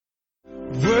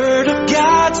Word of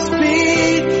God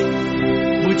speak,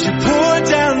 would you pour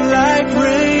down like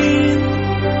rain,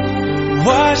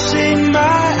 washing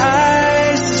my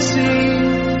eyes to see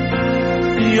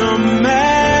your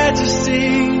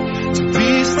majesty, to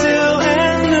be still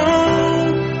and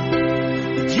know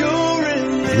that you're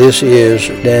in. This is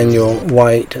Daniel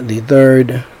White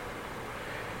III,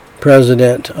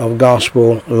 President of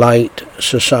Gospel Light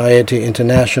Society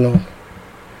International,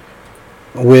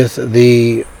 with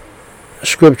the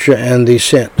Scripture and the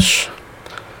Sense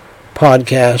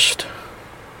podcast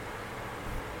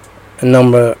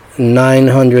number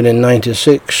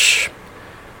 996,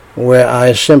 where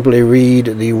I simply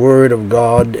read the Word of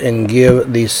God and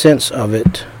give the sense of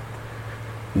it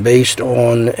based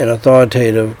on an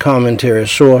authoritative commentary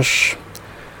source,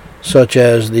 such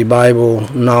as the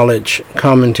Bible Knowledge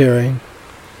Commentary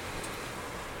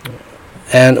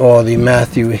and or the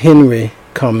Matthew Henry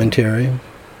Commentary,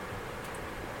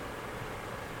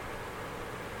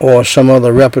 or some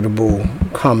other reputable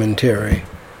commentary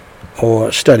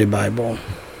or study Bible.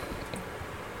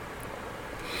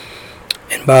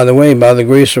 And by the way, by the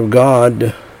grace of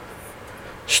God,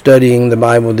 studying the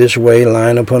Bible this way,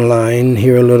 line upon line,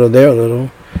 here a little, there a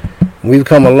little, we've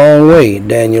come a long way,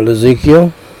 Daniel,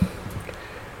 Ezekiel.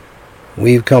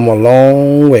 We've come a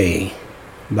long way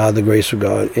by the grace of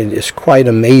God. It is quite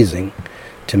amazing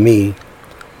to me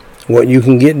what you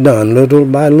can get done little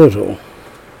by little.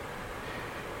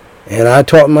 And I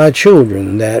taught my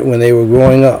children that when they were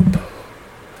growing up,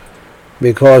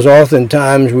 because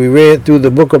oftentimes we read through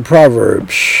the book of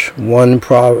Proverbs, one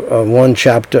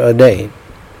chapter a day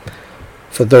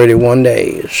for 31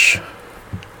 days.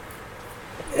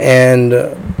 And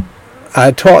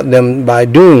I taught them by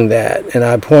doing that, and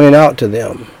I pointed out to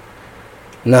them,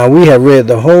 now we have read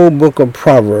the whole book of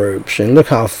Proverbs, and look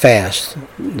how fast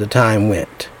the time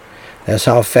went. That's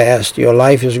how fast your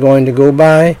life is going to go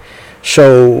by.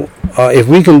 So if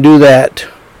we can do that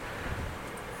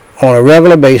on a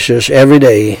regular basis every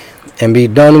day and be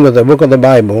done with the book of the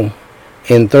Bible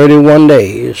in 31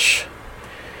 days,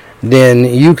 then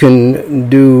you can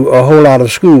do a whole lot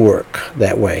of schoolwork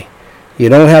that way. You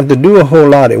don't have to do a whole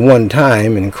lot at one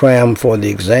time and cram for the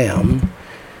exam.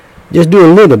 Just do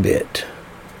a little bit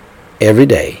every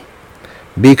day.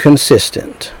 Be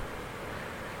consistent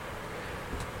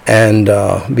and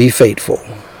be faithful.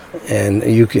 And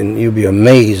you'll be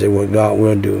amazed at what God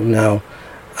will do. Now,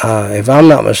 if I'm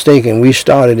not mistaken, we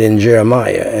started in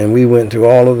Jeremiah, and we went through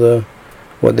all of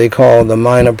what they call the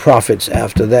minor prophets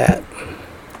after that.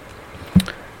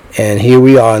 And here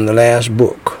we are in the last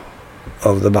book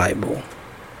of the Bible.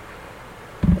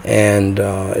 And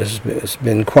it's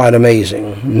been quite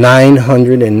amazing.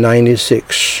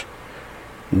 996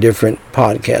 different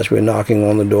podcasts. We're knocking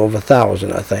on the door of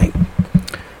 1,000, I think.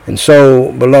 And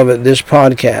so, beloved, this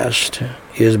podcast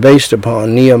is based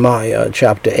upon Nehemiah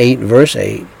chapter 8, verse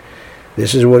 8.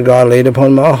 This is what God laid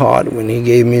upon my heart when He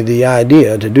gave me the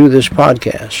idea to do this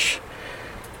podcast.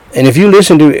 And if you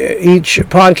listen to each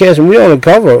podcast, and we only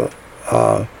cover,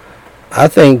 I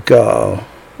think,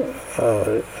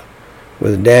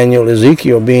 with Daniel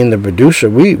Ezekiel being the producer,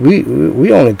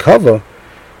 we only cover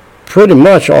pretty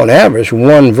much on average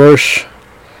one verse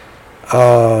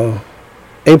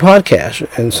a podcast,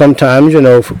 and sometimes,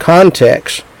 for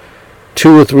context,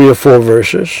 2 or 3 or 4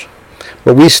 verses,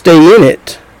 but we stay in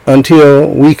it until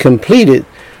we complete it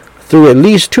through at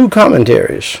least 2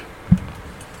 commentaries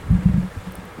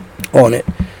on it.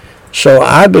 So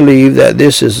I believe that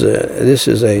this is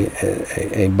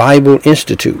a Bible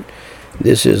institute.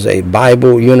 This is a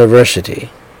Bible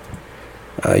university.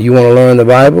 You want to learn the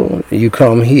Bible? You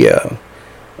come here,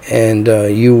 and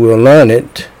you will learn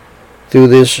it through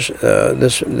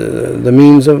the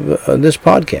means of this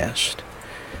podcast,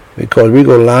 because we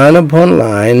go line upon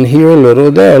line, here a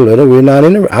little, there a little.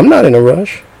 I'm not in a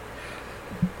rush.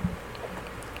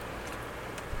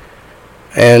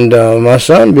 And my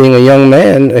son, being a young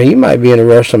man, he might be in a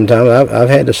rush sometimes. I've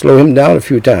had to slow him down a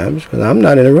few times, because I'm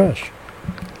not in a rush.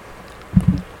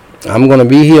 I'm going to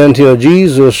be here until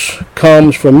Jesus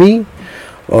comes for me,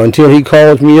 or until He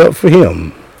calls me up for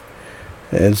Him.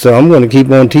 And so I'm going to keep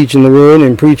on teaching the Word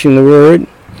and preaching the Word.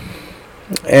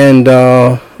 And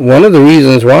one of the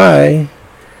reasons why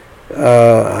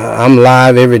I'm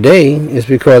live every day is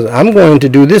because I'm going to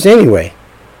do this anyway.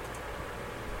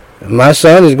 My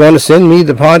son is going to send me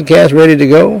the podcast ready to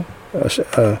go.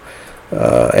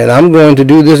 And I'm going to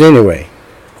do this anyway.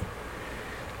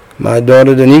 My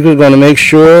daughter Danica is going to make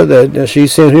sure that she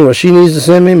sends me what she needs to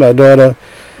send me. My daughter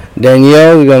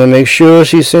Danielle is going to make sure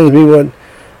she sends me what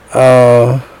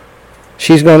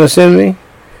she's going to send me,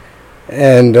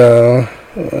 and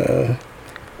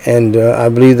And I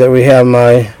believe that we have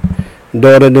my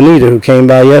daughter Danita, who came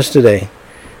by yesterday,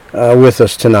 with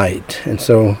us tonight. And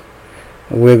so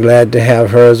we're glad to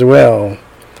have her as well.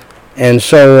 And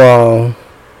so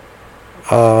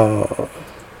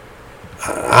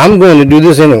I'm going to do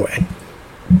this anyway.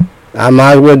 I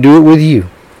might as well do it with you.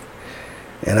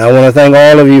 And I want to thank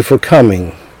all of you for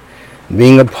coming,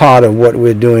 being a part of what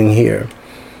we're doing here.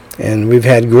 And we've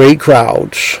had great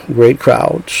crowds.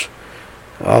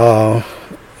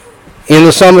 In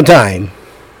the summertime.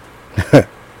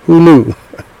 Who knew?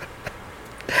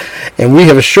 And we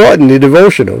have shortened the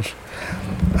devotionals.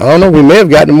 I don't know, we may have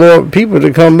gotten more people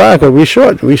to come by because we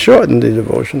shortened the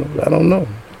devotionals. I don't know.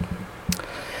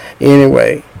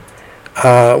 Anyway,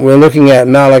 we're looking at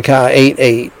Malachi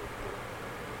 8:8.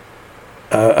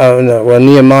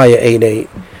 Nehemiah 8:8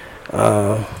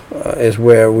 is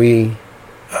where we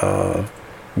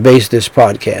base this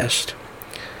podcast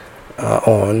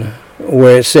on,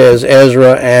 where it says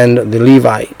Ezra and the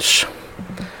Levites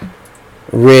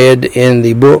read in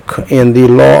the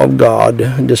law of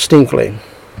God distinctly,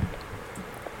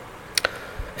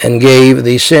 and gave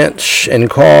the sense and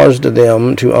caused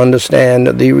them to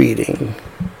understand the reading.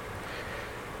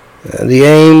 The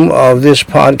aim of this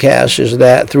podcast is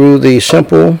that through the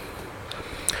simple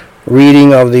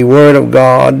reading of the Word of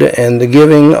God and the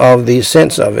giving of the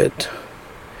sense of it,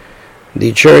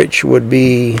 the church would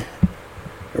be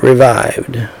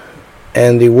revived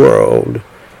and the world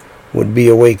would be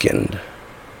awakened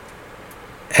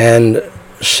and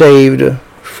saved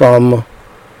from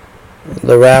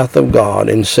the wrath of God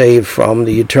and saved from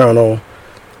the eternal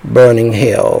burning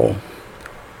hell,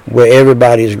 where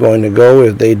everybody is going to go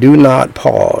if they do not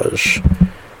pause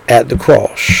at the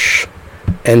cross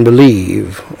and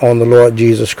believe on the Lord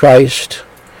Jesus Christ,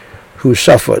 who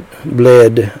suffered,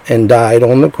 bled, and died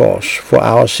on the cross for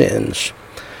our sins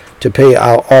to pay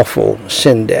our awful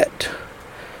sin debt.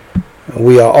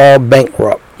 We are all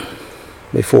bankrupt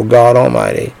before God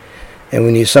Almighty, and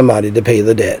we need somebody to pay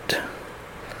the debt.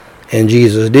 And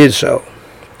Jesus did so.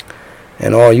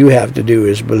 And all you have to do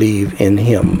is believe in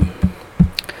Him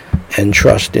and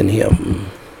trust in Him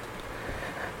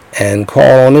and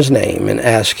call on His name and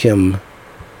ask Him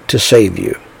to save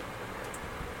you.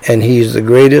 And He's the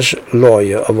greatest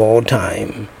lawyer of all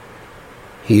time.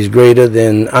 He's greater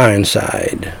than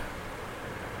Ironside.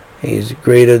 He's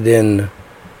greater than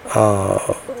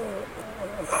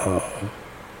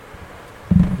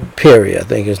Perry, I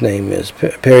think his name is,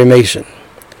 Perry Mason,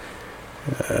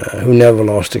 who never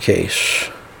lost a case.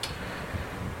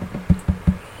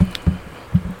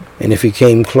 And if he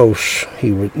came close,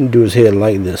 he would do his head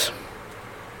like this.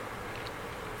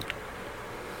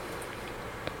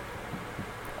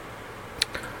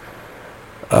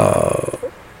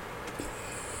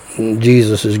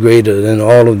 Jesus is greater than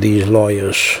all of these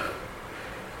lawyers,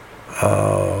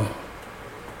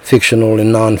 fictional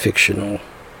and non-fictional.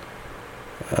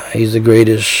 He's the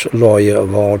greatest lawyer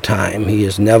of all time. He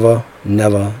has never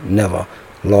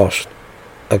lost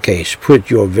a case. Put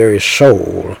your very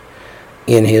soul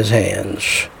in His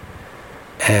hands,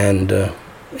 and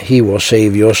He will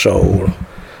save your soul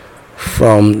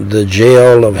from the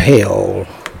jail of hell.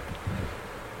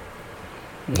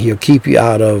 He'll keep you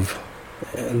out of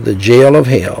the jail of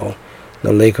hell,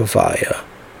 the lake of fire,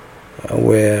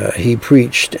 where He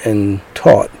preached and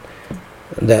taught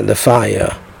that the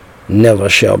fire never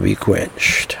shall be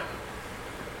quenched.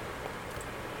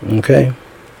 Okay?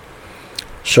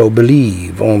 So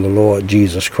believe on the Lord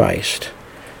Jesus Christ,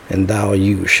 and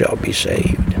you shall be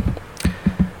saved.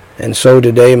 And so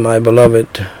today, my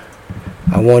beloved,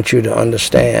 I want you to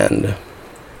understand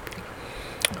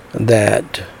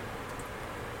that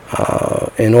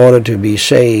in order to be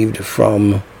saved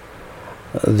from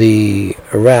the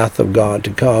wrath of God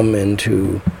to come and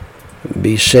to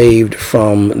be saved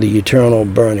from the eternal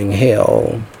burning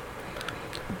hell,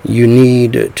 you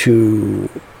need to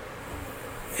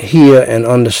hear and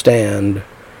understand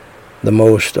the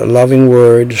most loving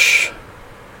words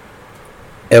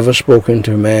ever spoken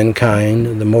to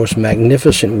mankind, the most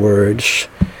magnificent words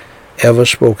ever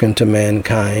spoken to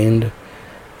mankind,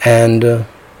 and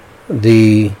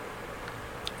the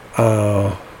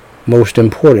most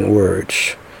important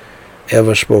words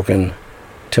ever spoken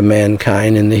to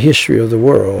mankind in the history of the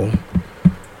world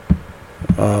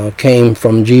came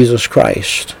from Jesus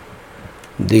Christ,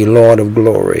 the Lord of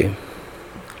glory.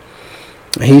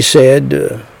 He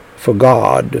said, for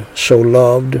God so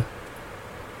loved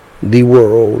the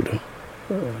world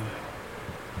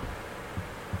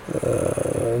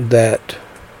that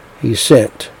He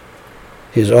sent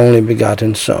His only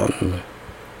begotten Son,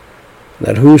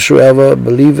 that whosoever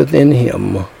believeth in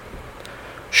Him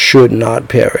should not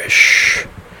perish,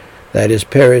 that is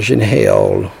perish in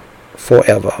hell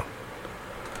forever,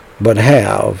 but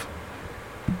have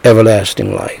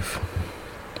everlasting life.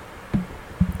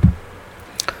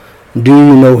 Do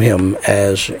you know him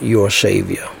as your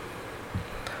Savior,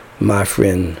 my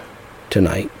friend,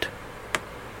 tonight?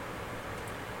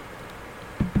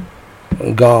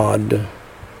 God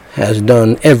has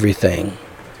done everything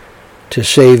to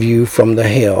save you from the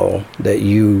hell that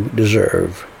you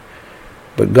deserve.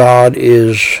 But God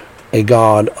is a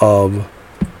God of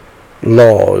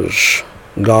laws.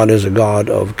 God is a God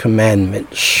of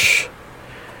commandments.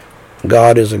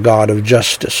 God is a God of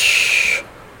justice.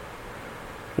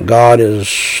 God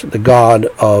is the God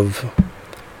of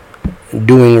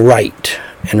doing right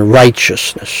and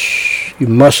righteousness. You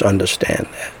must understand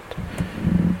that.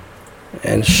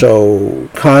 And so,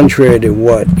 contrary to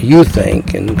what you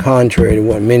think and contrary to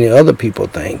what many other people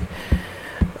think,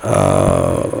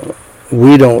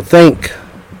 we don't think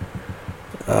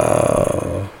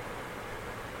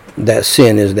that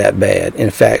sin is that bad. In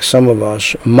fact, some of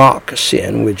us mock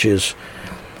sin, which is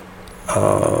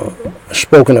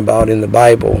spoken about in the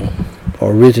Bible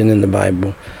or written in the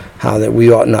Bible, how that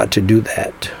we ought not to do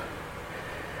that.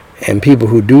 And people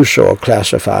who do so are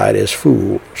classified as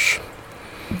fools.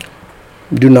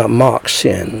 Do not mock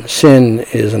sin. Sin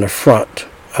is an affront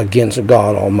against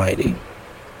God Almighty.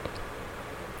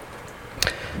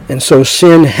 And so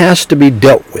sin has to be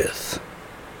dealt with.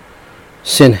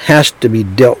 Sin has to be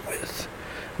dealt with.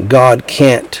 God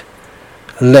can't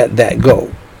let that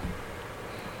go.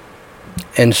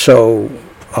 And so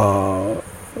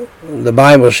the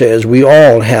Bible says we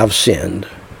all have sinned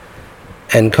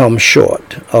and come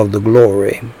short of the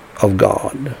glory of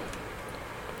God.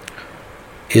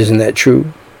 Isn't that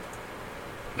true?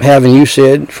 Haven't you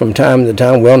said from time to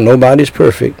time, well, nobody's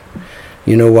perfect?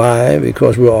 You know why?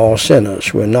 Because we're all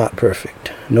sinners. We're not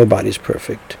perfect. Nobody's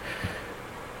perfect.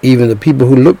 Even the people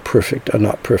who look perfect are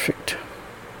not perfect.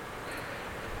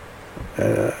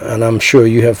 And I'm sure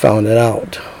you have found it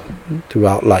out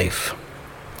throughout life.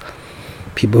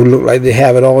 People who look like they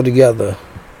have it all together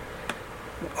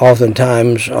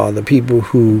oftentimes are the people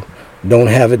who don't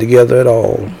have it together at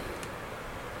all.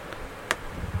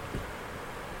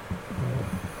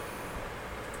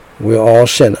 We're all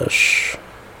sinners.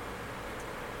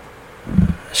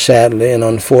 Sadly and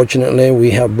unfortunately,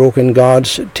 we have broken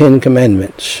God's 10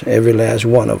 commandments, every last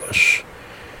one of us.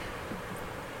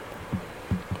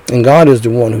 And God is the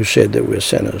one who said that we're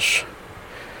sinners.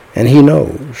 And he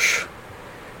knows.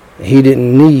 He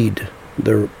didn't need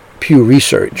the Pew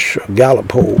Research or Gallup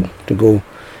poll to go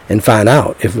and find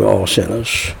out if we're all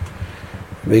sinners,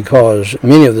 because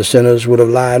many of the sinners would have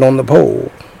lied on the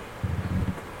poll.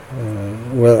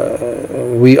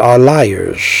 We are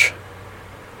liars,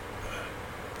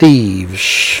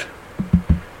 thieves,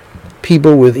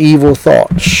 people with evil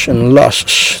thoughts and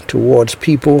lusts towards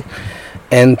people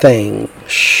and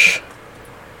things.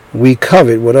 We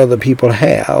covet what other people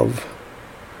have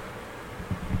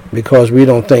because we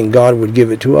don't think God would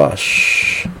give it to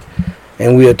us.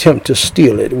 And we attempt to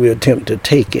steal it. We attempt to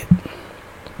take it.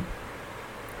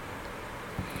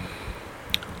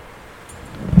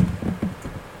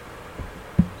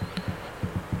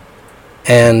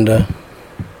 And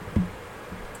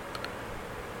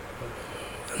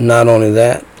not only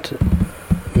that,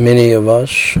 many of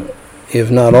us,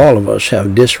 if not all of us, have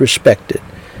disrespected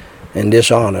and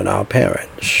dishonored our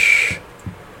parents.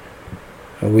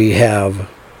 We have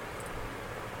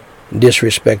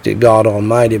disrespected God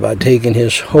Almighty by taking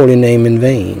his holy name in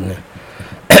vain.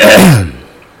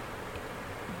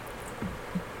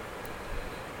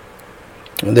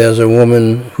 There's a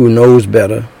woman who knows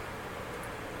better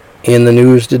in the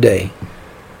news today,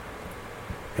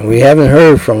 and we haven't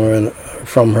heard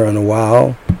from her in a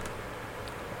while,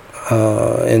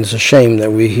 and it's a shame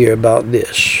that we hear about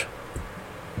this.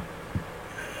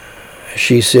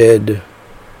 She said,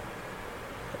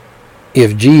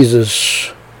 if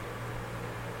Jesus,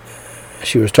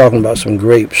 she was talking about some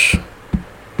grapes,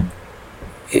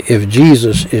 if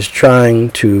Jesus is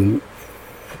trying to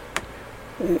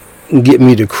get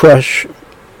me to crush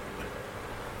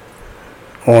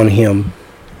on him,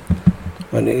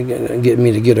 get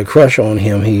me to get a crush on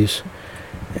him,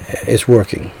 it's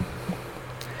working.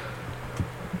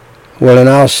 Well, in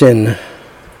our sin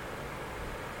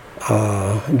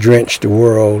drenched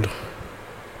world,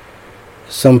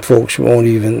 some folks won't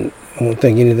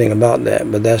think anything about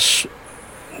that, but that's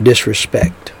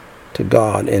disrespect to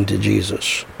God and to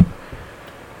Jesus.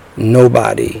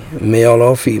 Nobody, male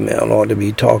or female, ought to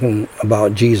be talking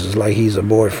about Jesus like he's a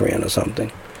boyfriend or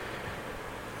something.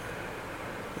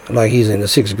 Like he's in the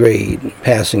 6th grade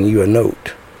passing you a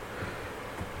note,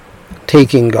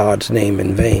 taking God's name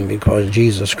in vain, because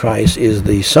Jesus Christ is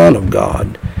the Son of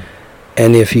God.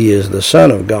 And if he is the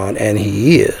Son of God, and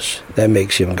he is, that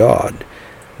makes him God.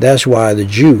 That's why the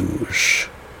Jews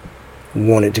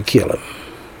wanted to kill him.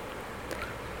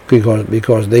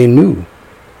 Because they knew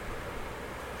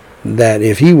that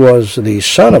if he was the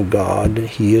Son of God,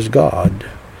 he is God.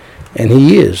 And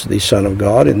he is the Son of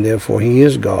God, and therefore he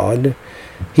is God.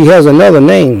 He has another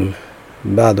name,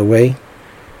 by the way,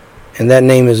 and that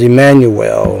name is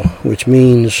Emmanuel, which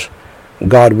means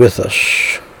God with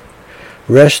us.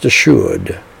 Rest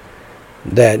assured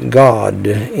that God,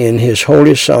 in his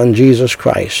Holy Son, Jesus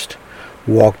Christ,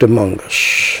 walked among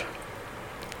us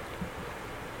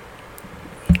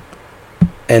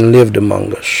and lived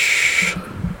among us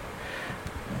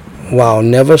while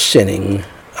never sinning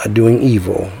or doing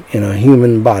evil in a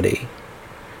human body,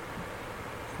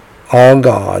 all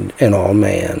God and all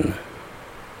man.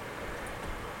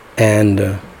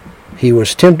 And he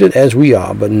was tempted as we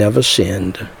are, but never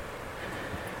sinned.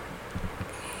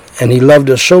 And he loved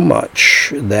us so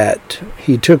much that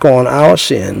he took on our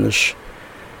sins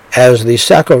as the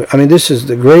sacrifice. I mean, this is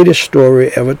the greatest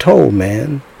story ever told,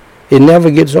 man. It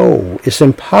never gets old. It's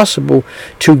impossible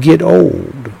to get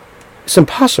old. It's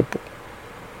impossible.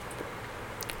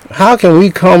 How can we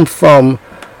come from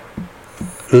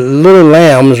little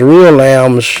lambs, real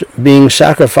lambs, being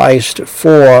sacrificed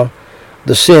for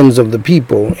the sins of the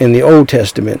people in the Old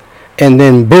Testament, and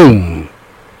then boom,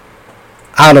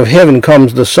 out of heaven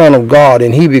comes the Son of God,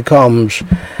 and he becomes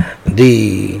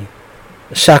the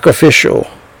sacrificial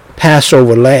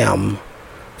Passover lamb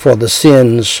for the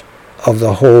sins of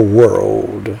the whole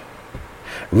world.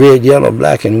 Red, yellow,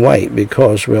 black, and white,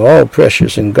 because we're all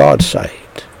precious in God's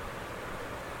sight.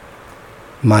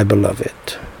 My beloved.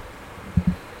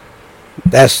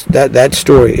 That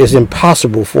story is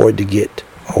impossible for it to get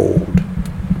old.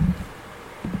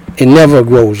 It never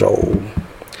grows old.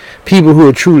 People who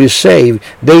are truly saved,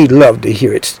 they love to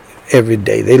hear it every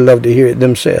day. They love to hear it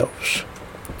themselves.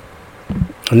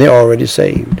 And they're already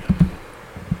saved.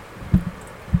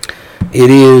 It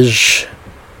is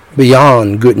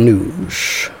beyond good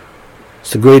news.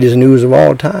 It's the greatest news of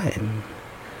all time.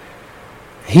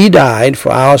 He died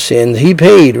for our sins. He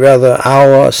paid, rather,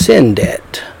 our sin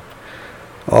debt.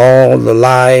 All the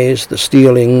lies, the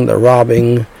stealing, the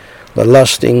robbing, the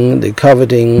lusting, the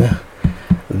coveting,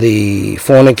 the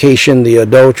fornication, the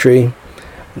adultery,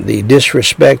 the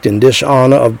disrespect and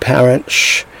dishonor of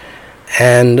parents,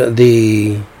 and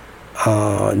the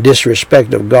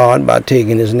disrespect of God by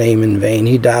taking his name in vain.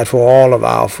 He died for all of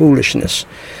our foolishness,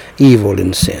 evil,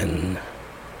 and sin.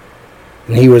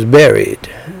 And he was buried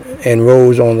and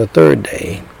rose on the third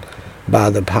day by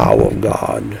the power of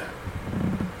God.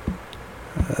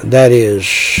 That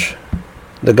is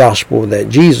the gospel that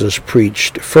Jesus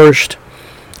preached first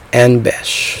and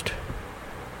best.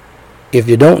 If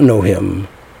you don't know him,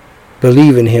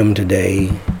 believe in him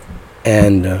today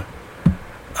and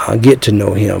get to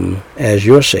know him as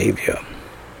your Savior.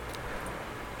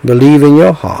 Believe in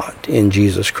your heart in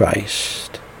Jesus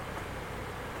Christ.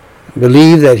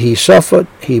 Believe that he suffered,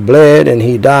 he bled, and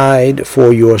he died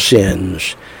for your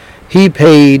sins. He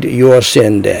paid your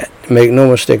sin debt. Make no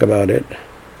mistake about it.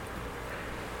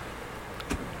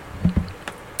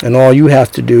 And all you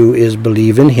have to do is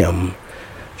believe in him,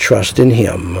 trust in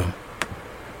him,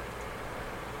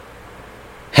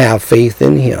 have faith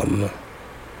in him,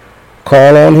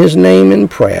 call on his name in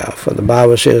prayer. For the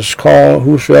Bible says,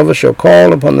 whosoever shall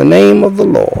call upon the name of the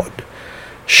Lord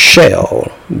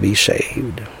shall be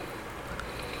saved.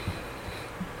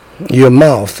 Your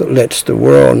mouth lets the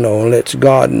world know, lets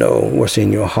God know what's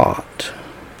in your heart.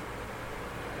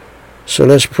 So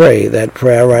let's pray that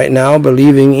prayer right now,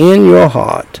 believing in your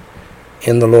heart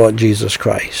in the Lord Jesus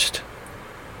Christ.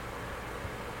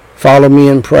 Follow me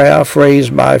in prayer, phrase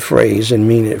by phrase, and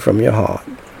mean it from your heart.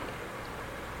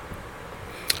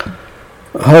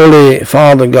 Holy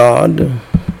Father God,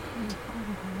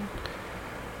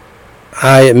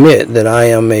 I admit that I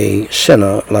am a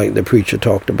sinner like the preacher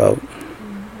talked about,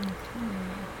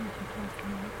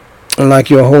 and like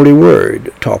your holy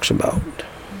word talks about.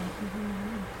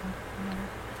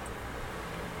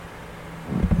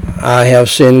 I have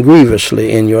sinned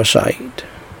grievously in your sight,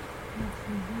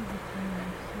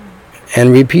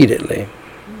 and repeatedly.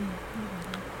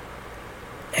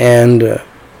 And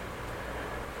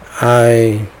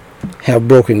I have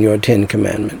broken your 10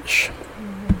 commandments.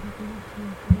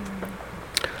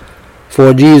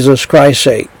 For Jesus Christ's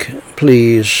sake,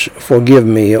 please forgive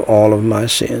me all of my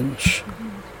sins,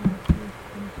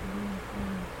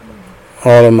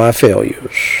 all of my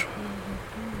failures,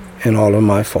 and all of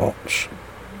my faults.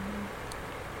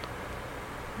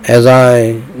 as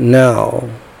I now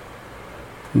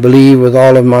believe with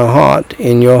all of my heart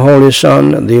in your Holy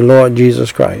Son, the Lord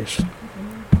Jesus Christ,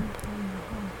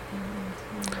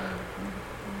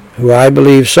 who I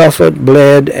believe suffered,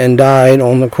 bled, and died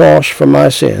on the cross for my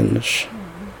sins,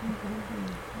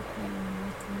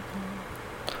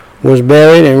 was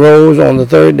buried, and rose on the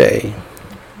third day.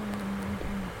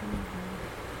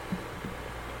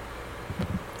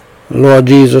 Lord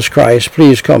Jesus Christ,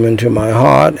 please come into my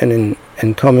heart and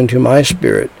come into my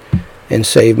spirit and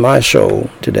save my soul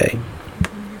today.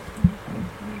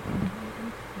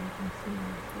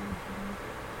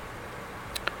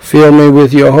 Fill me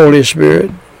with your Holy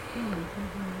Spirit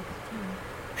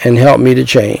and help me to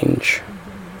change.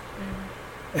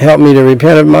 Help me to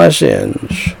repent of my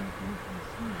sins.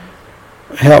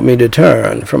 Help me to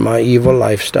turn from my evil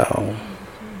lifestyle.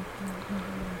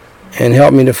 And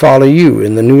help me to follow you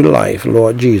in the new life,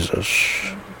 Lord Jesus.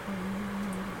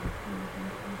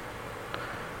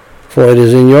 For it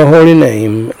is in your holy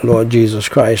name, Lord Jesus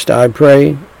Christ, I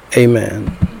pray.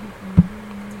 Amen.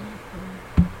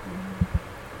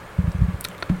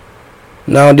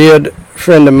 Now, dear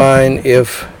friend of mine,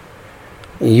 if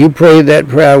you prayed that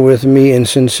prayer with me in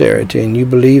sincerity and you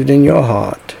believed in your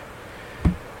heart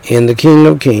in the King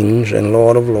of Kings and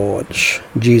Lord of Lords,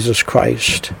 Jesus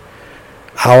Christ,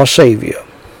 our Savior,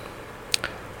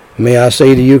 may I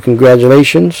say to you,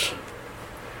 congratulations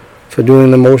for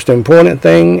doing the most important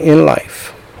thing in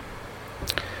life,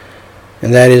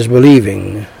 and that is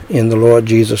believing in the Lord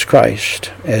Jesus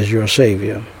Christ as your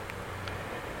Savior.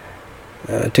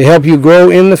 To help you grow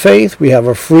in the faith, we have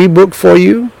a free book for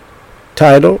you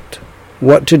titled,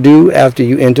 What to Do After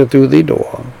You Enter Through the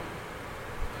Door.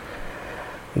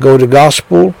 Go to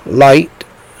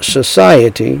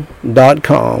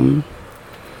GospelLightSociety.com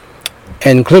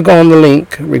and click on the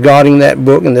link regarding that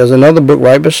book, and there's another book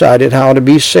right beside it, How to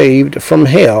Be Saved from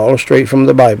Hell, straight from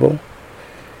the Bible,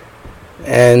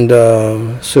 and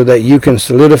so that you can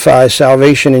solidify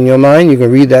salvation in your mind. You can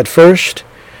read that first,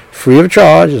 free of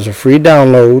charge. It's a free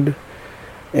download,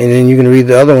 and then you can read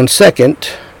the other one second,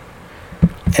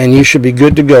 and you should be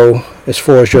good to go as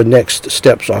far as your next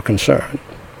steps are concerned.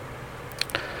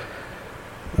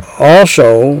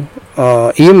 Also,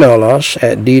 email us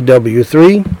at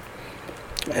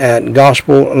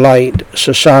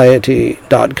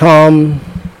dw3@gospellightsociety.com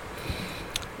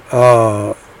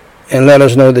and let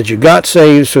us know that you got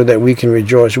saved so that we can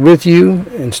rejoice with you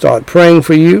and start praying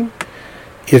for you.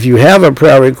 If you have a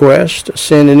prayer request,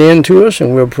 send it in to us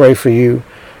and we'll pray for you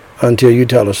until you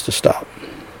tell us to stop.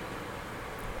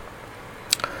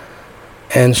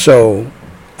 And so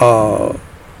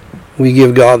we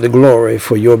give God the glory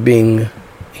for your being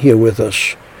here with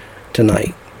us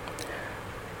tonight.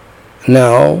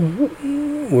 Now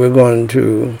we're going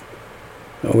to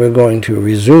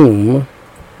resume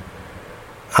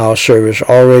our service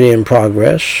already in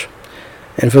progress.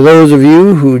 And for those of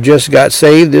you who just got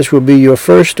saved, this will be your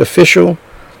first official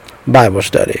Bible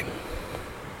study.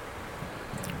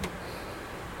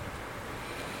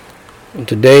 And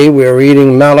today we are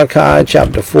reading Malachi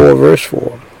chapter 4, verse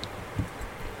 4.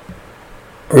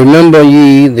 Remember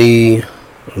ye the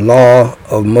law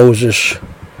of Moses,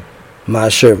 my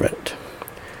servant,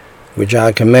 which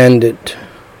I commanded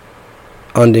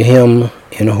unto him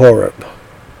in Horeb,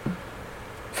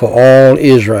 for all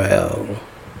Israel,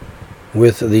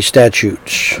 with the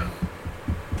statutes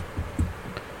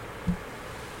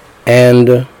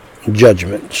and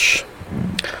judgments.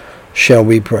 Shall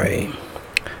we pray?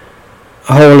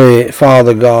 Holy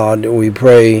Father God, we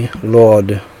pray,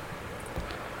 Lord,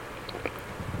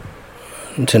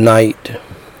 tonight,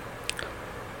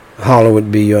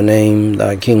 hallowed be your name,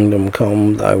 thy kingdom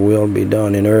come, thy will be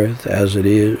done in earth as it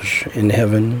is in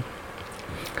heaven.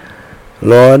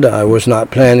 Lord, I was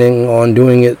not planning on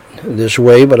doing it this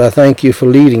way, but I thank you for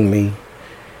leading me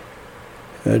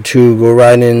to go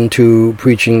right into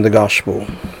preaching the gospel.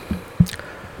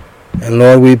 And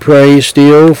Lord, we pray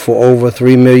still for over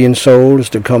 3 million souls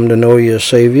to come to know your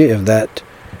Savior, if that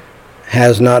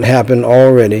has not happened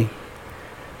already.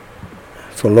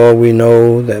 For Lord, we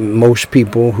know that most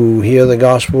people who hear the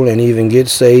gospel and even get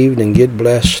saved and get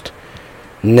blessed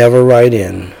never write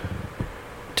in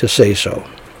to say so.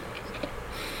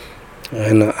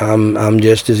 And I'm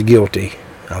just as guilty.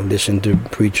 I've listened to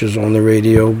preachers on the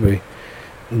radio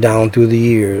down through the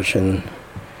years and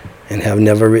have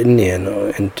never written in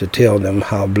and to tell them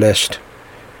how blessed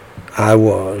I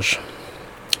was.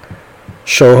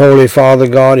 So, Holy Father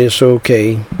God, it's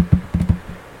okay.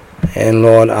 And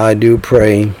Lord, I do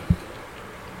pray,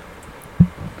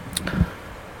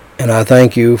 and I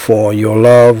thank you for your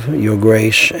love, your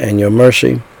grace, and your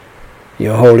mercy,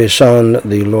 your Holy Son,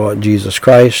 the Lord Jesus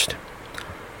Christ,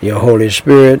 your Holy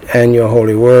Spirit, and your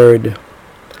Holy Word,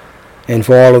 and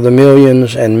for all of the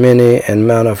millions and many and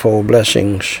manifold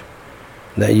blessings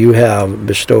that you have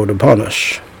bestowed upon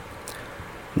us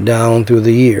down through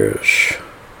the years.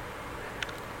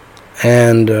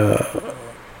 And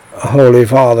Holy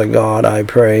Father God, I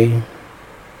pray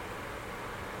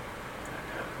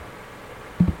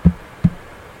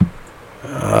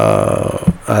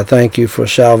I thank you for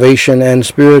salvation and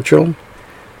spiritual,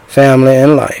 family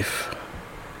and life,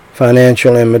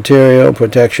 financial and material,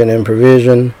 protection and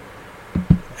provision,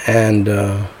 and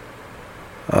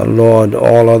Lord,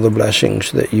 all other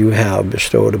blessings that you have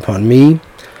bestowed upon me,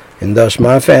 and thus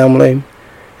my family.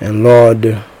 And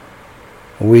Lord,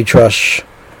 we trust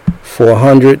for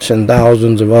hundreds and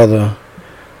thousands of other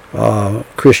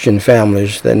Christian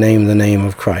families that name the name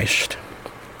of Christ.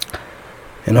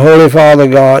 And Holy Father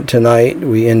God, tonight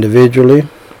we individually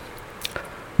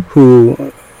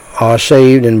who are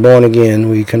saved and born again,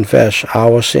 we confess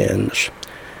our sins,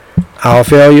 our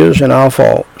failures and our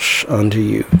faults unto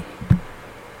you.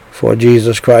 For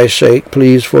Jesus Christ's sake,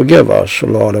 please forgive us,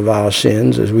 Lord, of our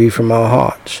sins as we from our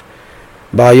hearts,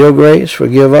 by your grace,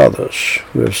 forgive others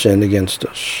who have sinned against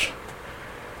us.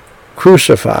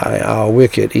 Crucify our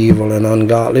wicked, evil, and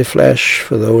ungodly flesh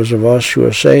for those of us who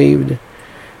are saved,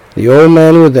 the old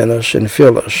man within us, and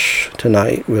fill us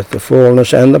tonight with the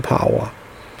fullness and the power,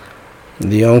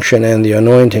 the unction and the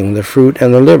anointing, the fruit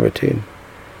and the liberty,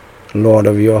 Lord,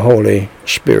 of your Holy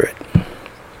Spirit.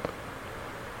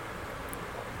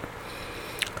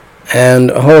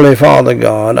 And Holy Father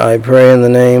God, I pray in the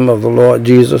name of the Lord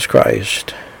Jesus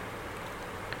Christ,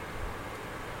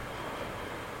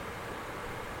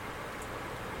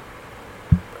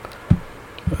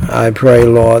 I pray,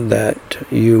 Lord, that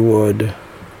you would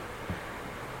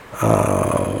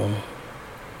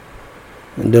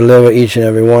deliver each and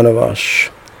every one of us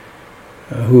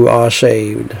who are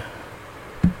saved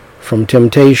from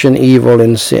temptation, evil,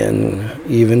 and sin,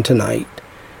 even tonight.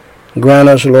 Grant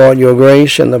us, Lord, your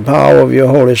grace and the power of your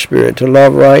Holy Spirit to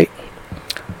love right,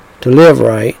 to live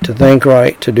right, to think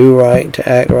right, to do right, to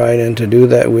act right, and to do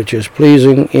that which is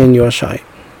pleasing in your sight.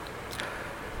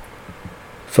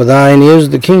 For thine is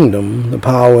the kingdom, the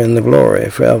power, and the glory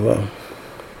forever.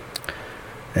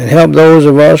 And help those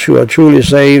of us who are truly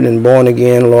saved and born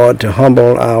again, Lord, to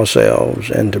humble ourselves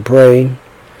and to pray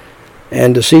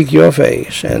and to seek your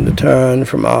face and to turn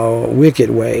from our wicked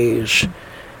ways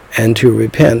and to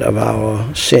repent of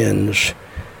our sins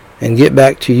and get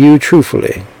back to you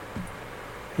truthfully,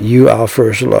 you our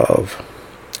first love.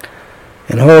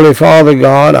 And Holy Father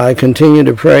God, I continue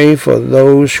to pray for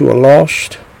those who are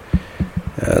lost,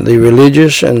 the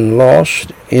religious and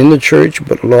lost in the church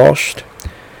but lost,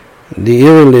 the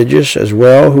irreligious as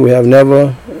well who have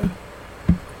never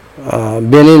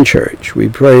been in church. We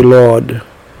pray, Lord,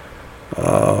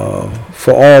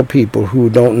 for all people who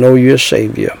don't know you as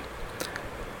Savior.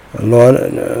 Lord,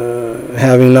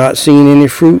 having not seen any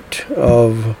fruit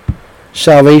of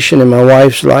salvation in my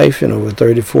wife's life in over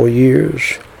 34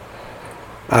 years,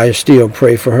 I still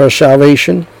pray for her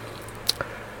salvation,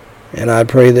 and I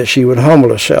pray that she would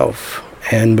humble herself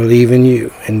and believe in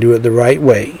you and do it the right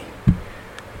way,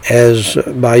 as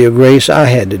by your grace I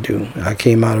had to do. I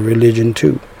came out of religion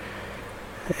too,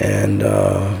 and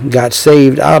got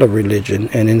saved out of religion,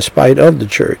 and in spite of the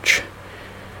church,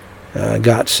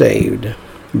 got saved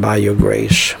by your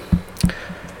grace.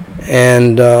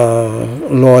 And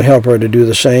Lord, help her to do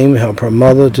the same. Help her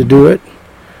mother to do it.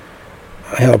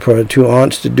 Help her two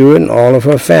aunts to do it, and all of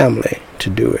her family to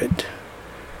do it.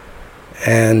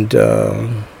 And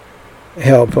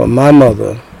help my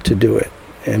mother to do it,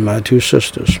 and my two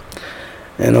sisters,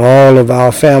 and all of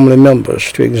our family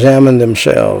members to examine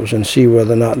themselves and see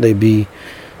whether or not they be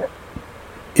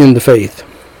in the faith.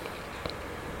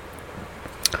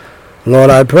 Lord,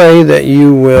 I pray that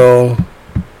you will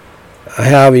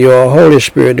have your Holy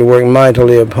Spirit to work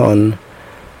mightily upon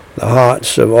the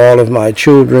hearts of all of my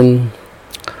children.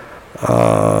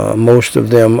 Most of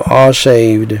them are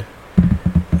saved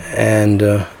and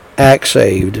act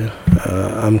saved.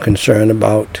 I'm concerned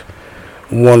about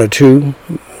one or two.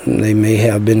 They may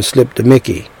have been slipped to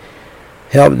Mickey.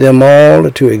 Help them all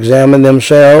to examine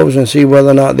themselves and see whether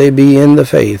or not they be in the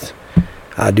faith.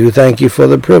 I do thank you for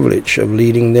the privilege of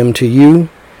leading them to you.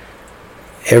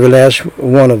 Every last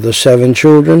one of the 7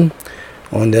 children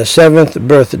on their 7th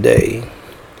birthday.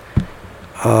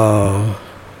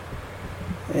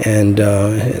 And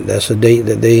that's a date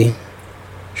that they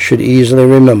should easily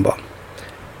remember.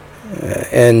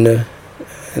 And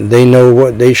they know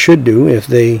what they should do if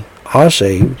they are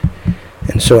saved.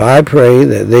 And so I pray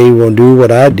that they will do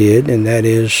what I did, and that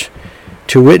is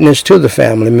to witness to the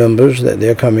family members that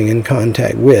they're coming in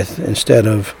contact with, instead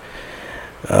of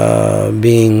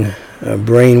being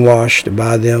brainwashed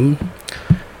by them,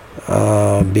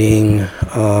 being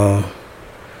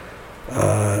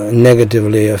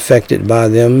negatively affected by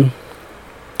them,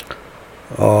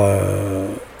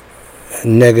 or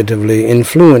negatively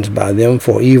influenced by them,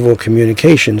 for evil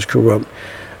communications corrupt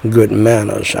good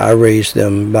manners. I raised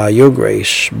them by your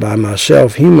grace, by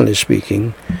myself, humanly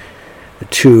speaking,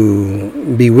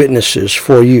 to be witnesses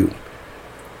for you,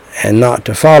 and not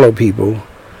to follow people,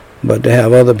 but to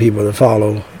have other people to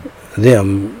follow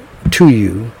them to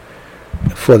you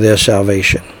for their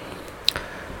salvation.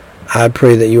 I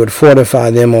pray that you would fortify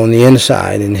them on the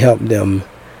inside and help them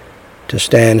to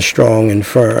stand strong and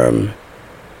firm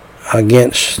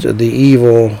against the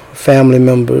evil family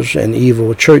members and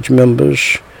evil church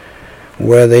members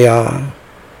where they are,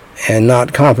 and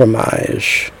not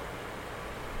compromise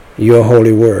your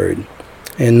holy word,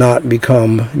 and not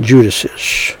become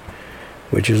Judases,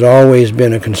 which has always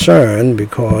been a concern,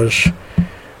 because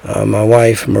my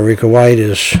wife, Marika White,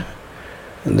 is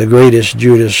the greatest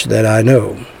Judas that I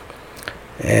know,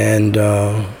 and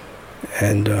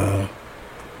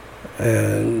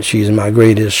she's my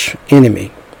greatest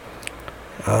enemy,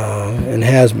 and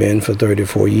has been for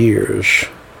 34 years.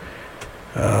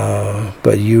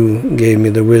 But you gave me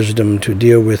the wisdom to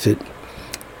deal with it,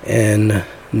 and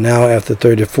now after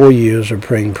 34 years of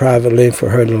praying privately for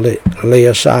her to lay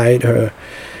aside her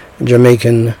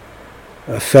Jamaican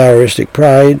Pharaohistic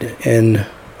pride and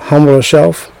humble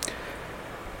herself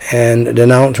and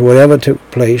denounce whatever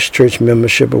took place, church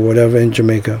membership or whatever in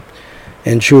Jamaica,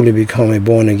 and truly become a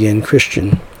born-again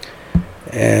Christian.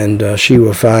 And she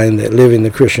will find that living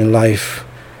the Christian life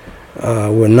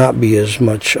will not be as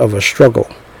much of a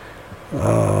struggle.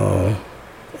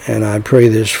 And I pray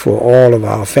this for all of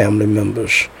our family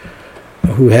members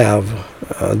who have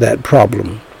that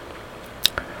problem.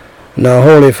 Now,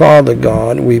 Holy Father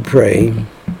God, we pray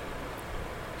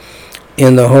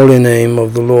in the holy name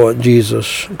of the Lord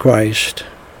Jesus Christ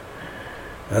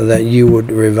that you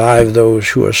would revive those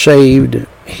who are saved,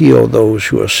 heal those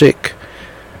who are sick,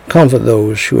 comfort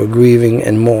those who are grieving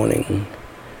and mourning.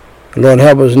 Lord,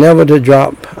 help us never to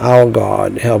drop our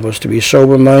guard. Help us to be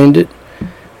sober-minded,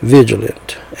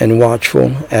 vigilant, and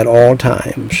watchful at all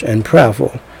times, and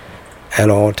prayerful at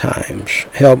all times.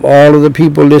 Help all of the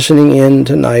people listening in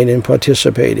tonight and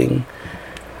participating,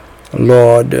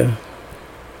 Lord,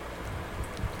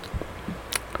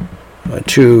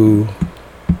 to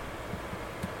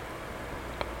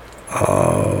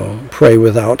pray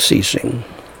without ceasing.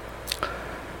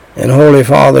 And Holy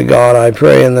Father God, I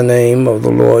pray in the name of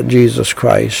the Lord Jesus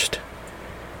Christ,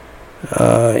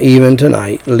 even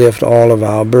tonight, lift all of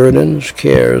our burdens,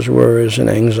 cares, worries, and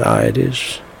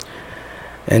anxieties,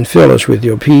 and fill us with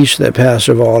your peace that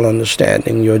passeth all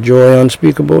understanding, your joy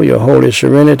unspeakable, your holy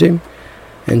serenity,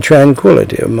 and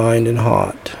tranquility of mind and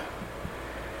heart.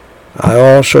 I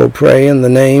also pray in the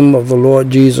name of the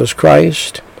Lord Jesus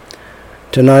Christ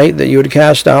tonight that you would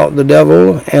cast out the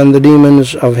devil and the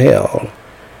demons of hell,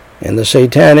 and the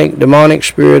satanic, demonic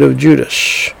spirit of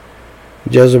Judas,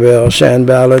 Jezebel,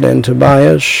 Sanballat, and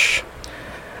Tobias,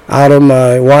 out of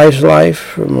my wife's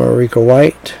life, Marika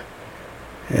White,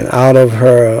 and out of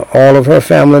her, all of her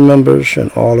family members,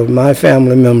 and all of my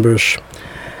family members.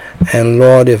 And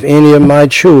Lord, if any of my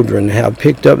children have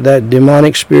picked up that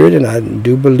demonic spirit, and I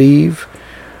do believe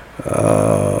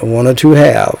one or two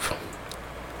have,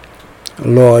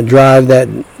 Lord, drive that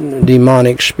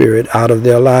demonic spirit out of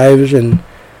their lives and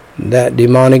that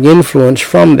demonic influence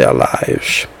from their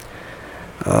lives.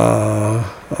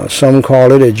 Some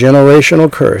call it a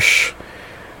generational curse.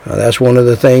 That's one of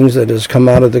the things that has come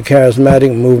out of the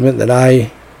charismatic movement that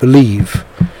I believe.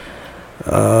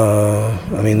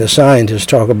 The scientists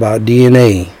talk about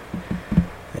DNA,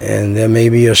 and there may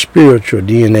be a spiritual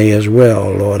DNA as well,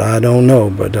 Lord. I don't know,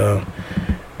 but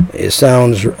it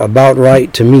sounds about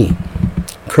right to me.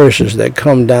 Curses that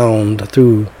come down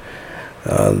through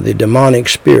the demonic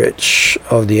spirits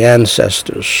of the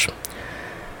ancestors.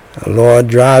 Lord,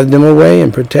 drive them away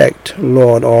and protect,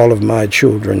 Lord, all of my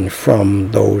children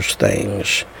from those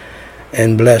things,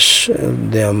 and bless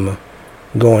them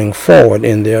going forward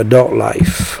in their adult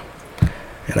life.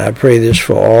 And I pray this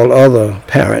for all other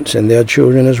parents and their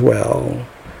children as well,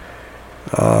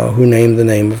 who name the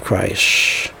name of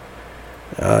Christ,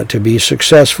 to be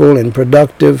successful and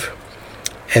productive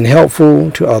and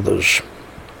helpful to others.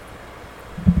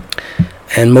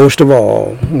 And most of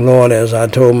all, Lord, as I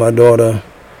told my daughter,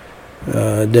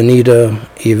 Danita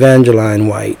Evangeline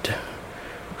White,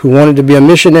 who wanted to be a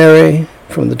missionary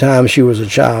from the time she was a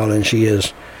child, and she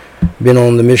has been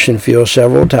on the mission field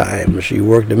several times. You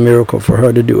worked a miracle for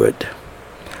her to do it.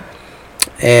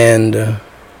 And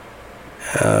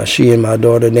she and my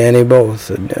daughter Danny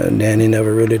both. Danny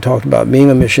never really talked about being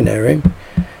a missionary,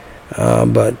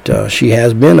 but she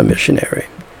has been a missionary.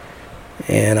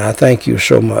 And I thank you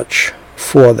so much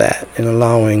for that and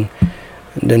allowing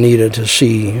Danita to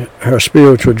see her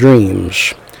spiritual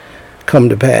dreams come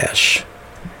to pass.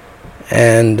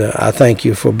 And I thank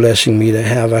you for blessing me to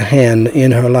have a hand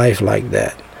in her life like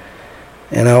that.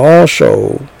 And I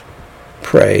also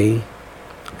pray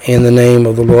in the name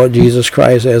of the Lord Jesus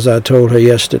Christ, as I told her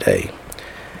yesterday,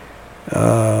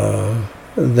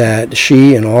 that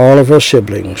she and all of her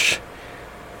siblings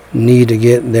need to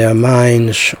get their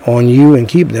minds on you and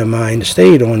keep their minds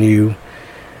stayed on you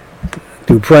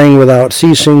through praying without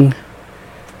ceasing,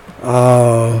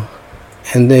 and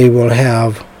they will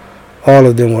have, all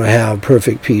of them will have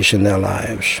perfect peace in their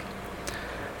lives.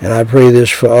 And I pray this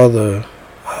for other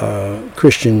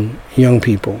Christian young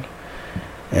people.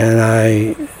 And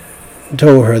I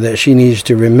told her that she needs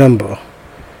to remember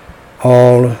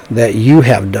all that you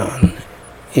have done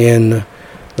in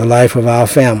the life of our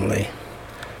family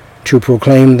to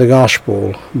proclaim the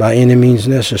gospel by any means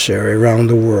necessary around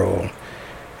the world.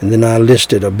 And then I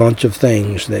listed a bunch of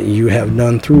things that you have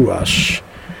done through us,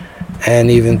 and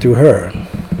even through her,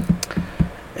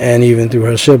 and even through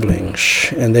her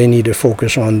siblings. And they need to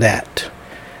focus on that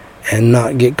and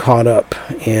not get caught up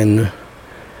in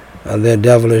their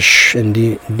devilish and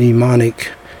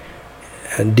demonic,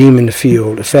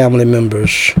 demon-filled family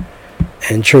members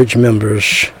and church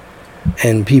members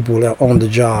and people on the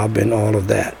job and all of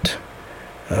that.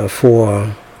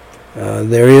 For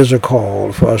there is a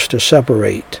call for us to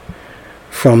separate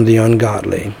from the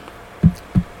ungodly,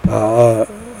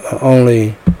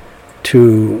 only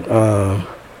to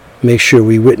make sure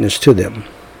we witness to them,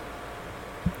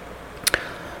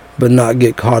 but not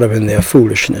get caught up in their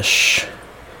foolishness.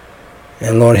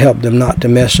 And Lord, help them not to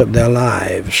mess up their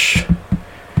lives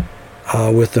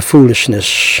with the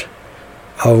foolishness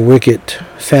of wicked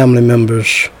family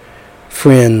members,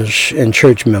 friends, and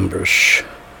church members.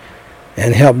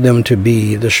 And help them to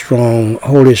be the strong,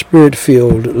 Holy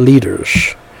Spirit-filled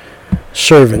leaders,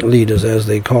 servant leaders as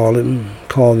they call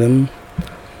them,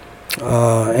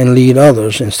 and lead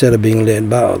others instead of being led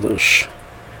by others.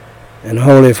 And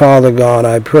Holy Father God,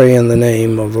 I pray in the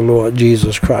name of the Lord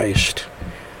Jesus Christ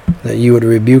that you would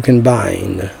rebuke and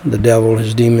bind the devil,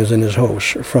 his demons, and his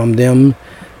hosts from them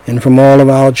and from all of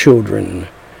our children,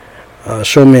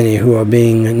 so many who are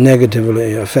being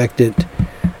negatively affected,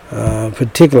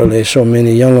 particularly so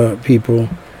many younger people,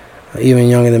 even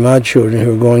younger than my children,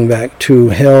 who are going back to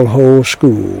hellhole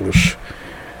schools.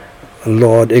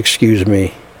 Lord, excuse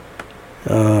me,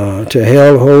 to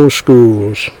hellhole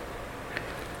schools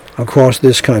across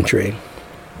this country,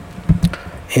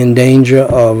 in danger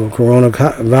of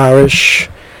coronavirus,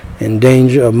 in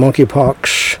danger of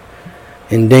monkeypox,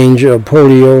 in danger of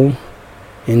polio,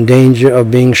 in danger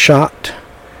of being shot,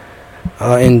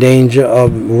 in danger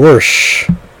of worse,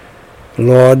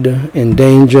 Lord, in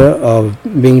danger of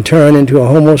being turned into a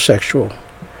homosexual.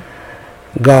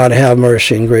 God, have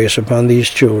mercy and grace upon these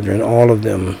children, all of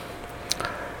them.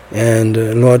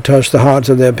 And Lord, touch the hearts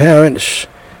of their parents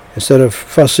instead of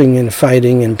fussing and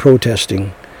fighting and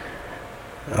protesting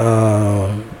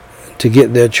to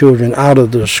get their children out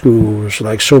of the schools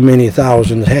like so many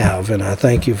thousands have. And I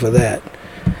thank you for that.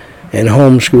 And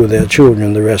homeschool their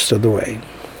children the rest of the way.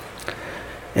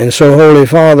 And so, Holy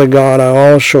Father God,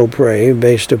 I also pray,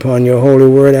 based upon your holy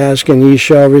word, asking ye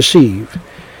shall receive,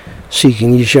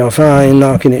 seeking ye shall find,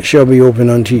 knocking it shall be open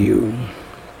unto you.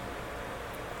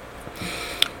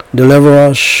 Deliver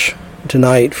us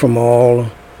tonight from all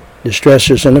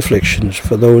distresses and afflictions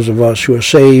for those of us who are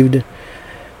saved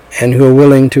and who are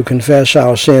willing to confess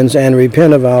our sins and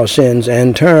repent of our sins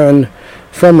and turn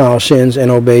from our sins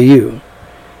and obey you.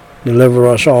 Deliver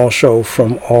us also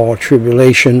from all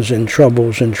tribulations and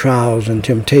troubles and trials and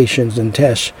temptations and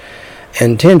tests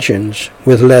and tensions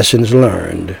with lessons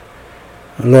learned.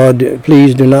 Lord,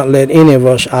 please do not let any of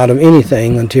us out of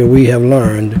anything until we have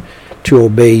learned to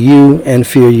obey you and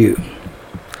fear you.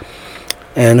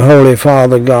 And Holy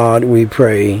Father God, we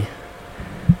pray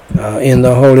in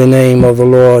the holy name of the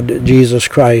Lord Jesus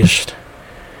Christ,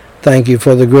 thank you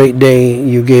for the great day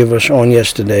you gave us on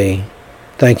yesterday.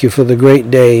 Thank you for the great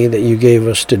day that you gave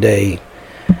us today.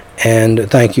 And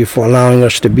thank you for allowing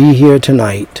us to be here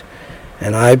tonight.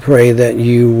 And I pray that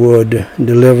you would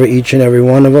deliver each and every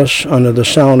one of us under the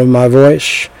sound of my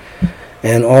voice,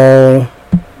 and all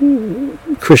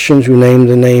Christians who name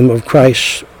the name of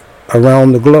Christ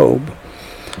around the globe.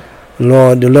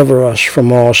 Lord, deliver us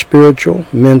from all spiritual,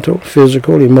 mental,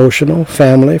 physical, emotional,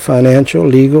 family, financial,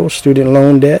 legal, student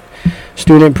loan debt,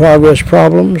 student progress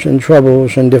problems, and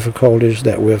troubles and difficulties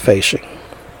that we're facing.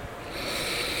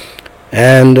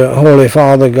 And Holy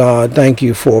Father God, thank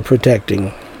you for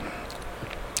protecting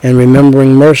and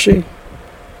remembering mercy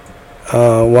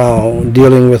while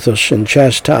dealing with us and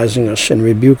chastising us and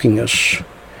rebuking us,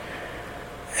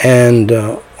 and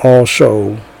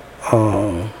also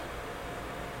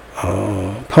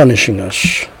punishing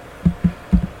us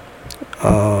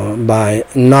by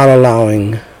not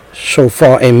allowing so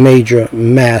far a major,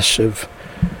 massive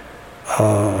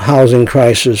housing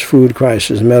crisis, food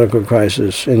crisis, medical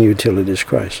crisis, and utilities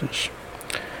crisis.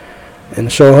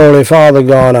 And so, Holy Father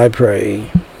God, I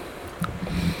pray,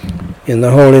 in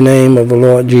the holy name of the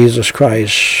Lord Jesus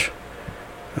Christ,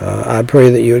 I pray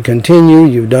that you would continue.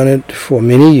 You've done it for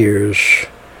many years,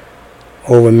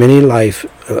 over many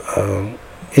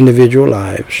individual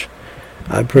lives.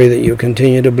 I pray that you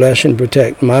continue to bless and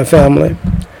protect my family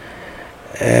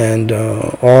and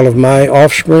all of my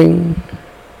offspring,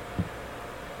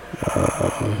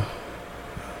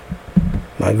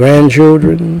 my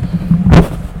grandchildren,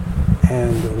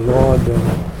 and Lord,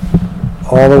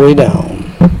 all the way down.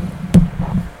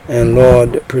 And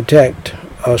Lord, protect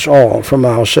us all from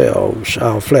ourselves,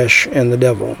 our flesh, and the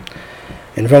devil,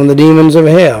 and from the demons of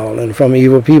hell, and from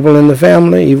evil people in the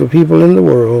family, evil people in the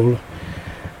world,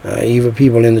 evil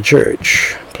people in the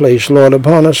church. Place, Lord,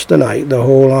 upon us tonight the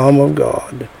whole armor of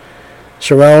God.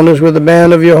 Surround us with a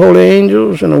band of your holy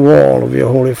angels and a wall of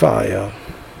your holy fire.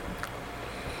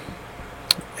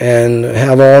 And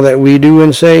have all that we do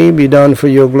and say be done for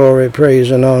your glory, praise,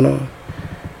 and honor,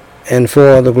 and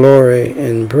for the glory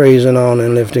and praise and honor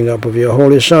and lifting up of your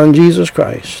holy Son, Jesus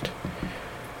Christ.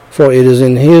 For it is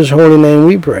in his holy name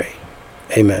we pray.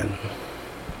 Amen.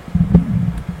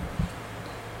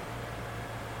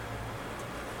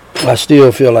 I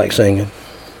still feel like singing.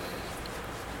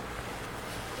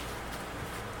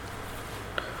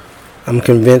 I'm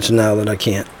convinced now that I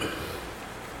can't.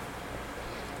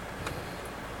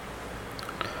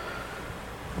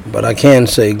 But I can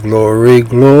say, glory,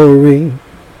 glory,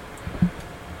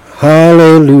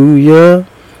 hallelujah.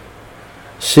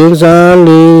 Since I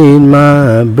laid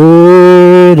my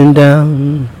burden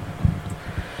down,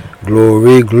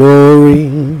 glory,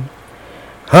 glory,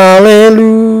 hallelujah.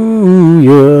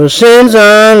 Since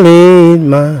I laid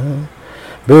my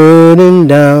burden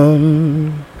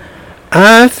down,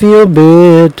 I feel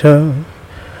better,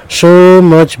 so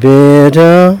much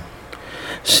better.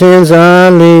 Since I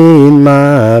laid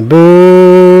my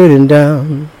burden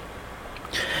down,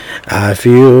 I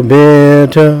feel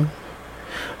better,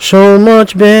 so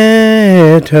much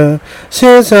better.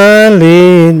 Since I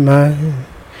laid my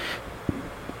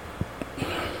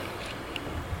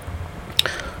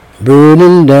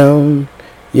burden down.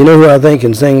 You know who I think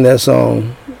can sing that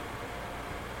song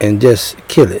and just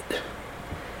kill it?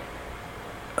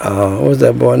 What's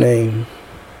that boy name?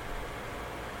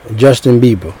 Justin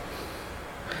Bieber.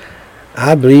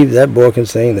 I believe that boy can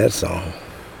sing that song.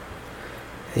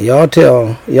 Y'all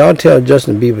tell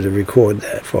Justin Bieber to record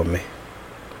that for me.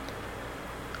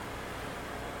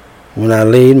 When I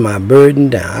laid my burden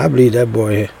down, I believe that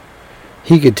boy,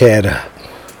 he could tear it up.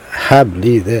 I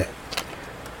believe that.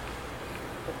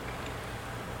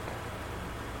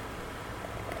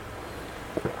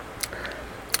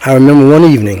 I remember one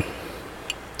evening,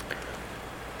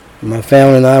 my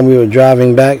family and I, we were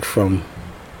driving back from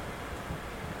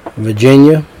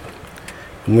Virginia,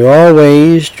 and we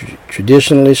always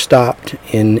traditionally stopped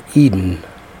in Eden,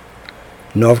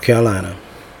 North Carolina.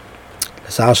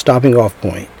 That's our stopping off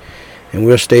point. And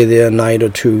we'll stay there a night or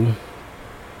two,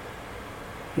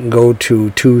 go to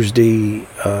Tuesday,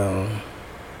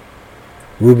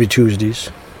 Ruby Tuesdays,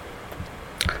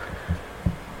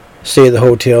 stay at the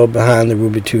hotel behind the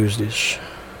Ruby Tuesdays.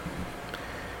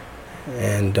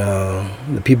 And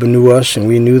the people knew us and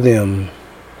we knew them.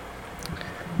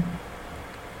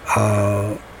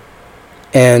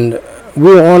 And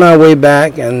we were on our way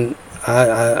back, and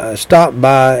I stopped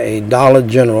by a Dollar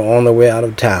General on the way out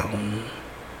of town,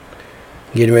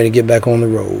 getting ready to get back on the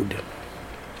road.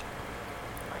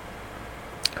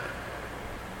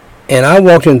 And I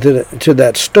walked into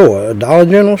that store, a Dollar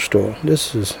General store.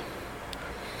 This was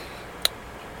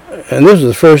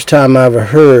the first time I ever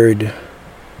heard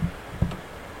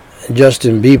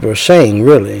Justin Bieber sing,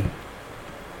 really.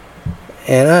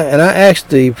 And I asked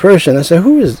the person, I said,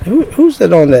 who's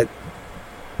that on that,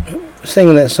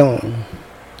 singing that song?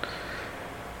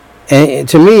 And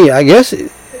to me, I guess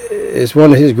it's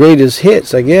one of his greatest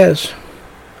hits, I guess.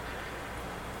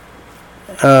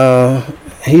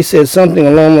 He said something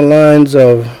along the lines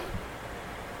of,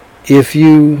 if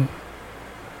you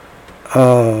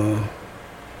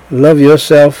love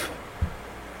yourself,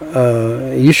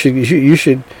 you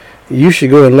should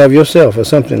go and love yourself, or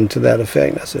something to that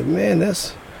effect. I said, man,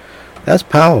 that's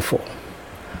powerful.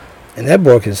 And that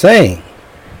boy can sing.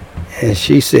 And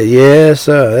she said, yes,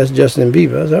 sir, that's Justin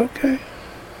Bieber. I said, okay.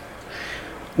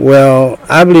 Well,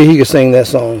 I believe he could sing that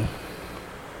song.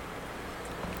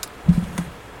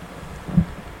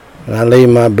 And I laid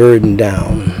my burden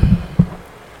down.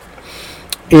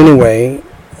 Anyway,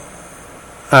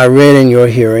 I read in your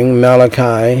hearing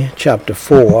Malachi chapter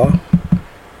 4,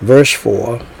 verse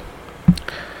 4.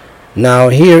 Now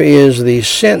here is the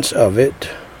sense of it.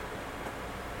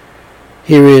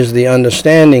 Here is the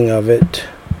understanding of it,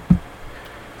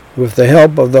 with the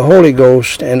help of the Holy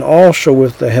Ghost and also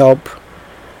with the help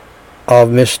of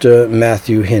Mr.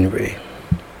 Matthew Henry.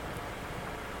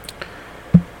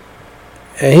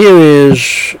 And here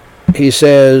is, he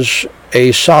says,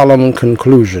 a solemn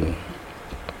conclusion,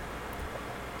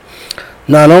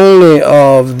 not only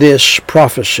of this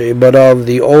prophecy, but of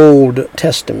the Old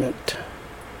Testament.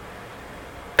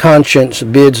 Conscience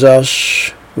bids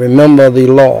us remember the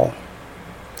law.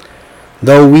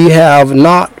 Though we have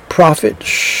not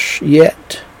prophets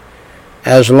yet,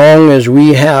 as long as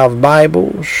we have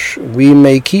Bibles, we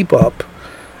may keep up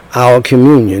our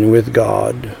communion with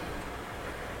God.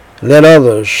 Let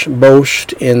others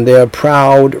boast in their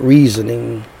proud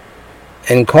reasoning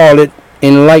and call it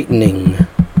enlightening.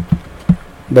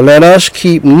 But let us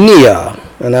keep near,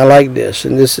 and I like this,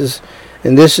 and this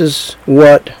is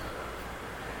what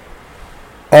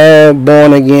all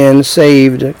born-again,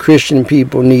 saved Christian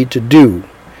people need to do.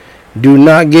 Do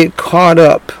not get caught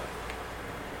up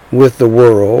with the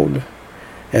world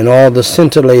and all the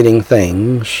scintillating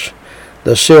things,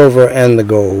 the silver and the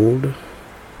gold.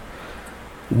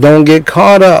 Don't get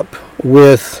caught up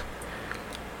with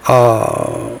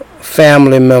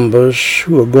family members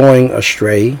who are going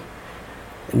astray.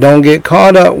 Don't get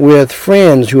caught up with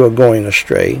friends who are going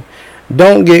astray.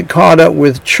 Don't get caught up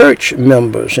with church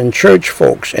members and church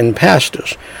folks and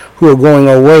pastors who are going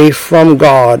away from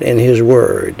God and His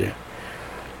Word.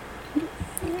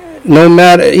 No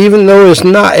matter, even though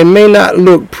it may not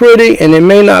look pretty and it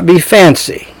may not be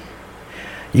fancy,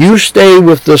 you stay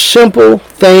with the simple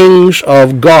things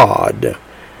of God.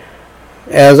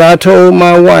 As I told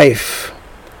my wife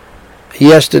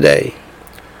yesterday,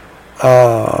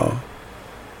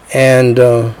 and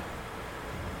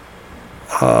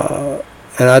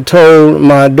I told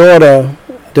my daughter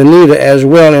Danita as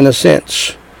well, in a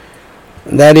sense.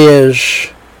 That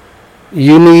is,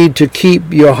 you need to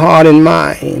keep your heart and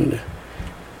mind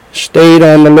stayed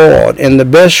on the Lord. And the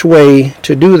best way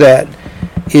to do that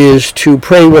is to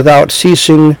pray without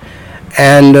ceasing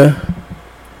and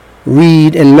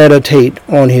read and meditate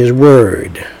on His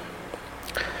Word.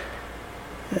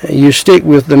 You stick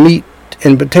with the meat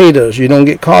and potatoes. You don't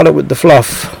get caught up with the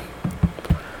fluff.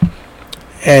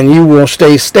 And you will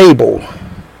stay stable.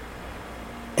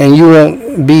 And you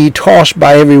won't be tossed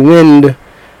by every wind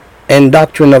and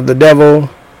doctrine of the devil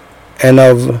and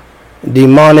of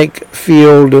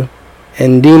demonic-filled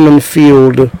and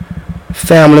demon-filled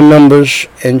family members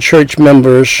and church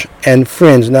members and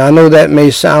friends. Now, I know that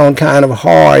may sound kind of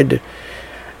hard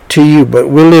to you, but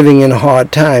we're living in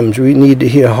hard times. We need to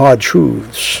hear hard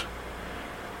truths.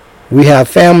 We have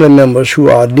family members who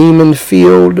are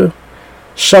demon-filled.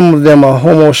 Some of them are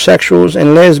homosexuals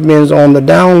and lesbians on the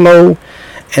down low,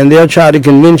 and they'll try to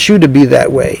convince you to be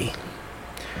that way.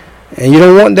 And you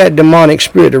don't want that demonic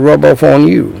spirit to rub off on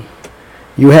you.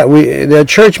 There are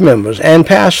church members and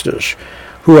pastors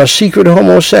who are secret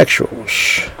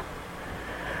homosexuals.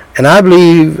 And I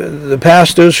believe the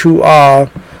pastors who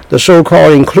are the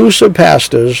so-called inclusive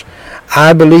pastors,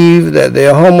 I believe that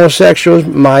they're homosexuals.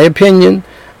 My opinion,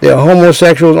 they're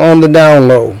homosexuals on the down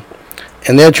low.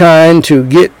 And they're trying to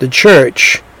get the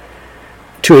church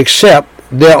to accept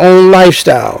their own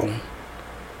lifestyle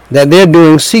that they're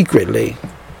doing secretly.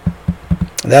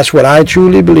 That's what I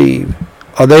truly believe.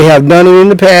 Or they have done it in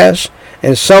the past,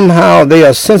 and somehow they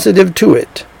are sensitive to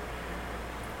it.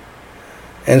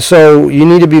 And so you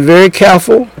need to be very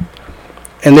careful.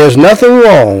 And there's nothing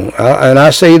wrong, and I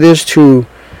say this to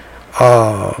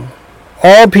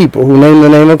all people who name the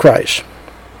name of Christ.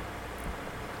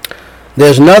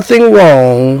 There's nothing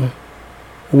wrong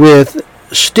with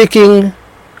sticking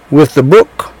with the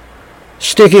book,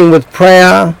 sticking with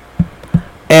prayer,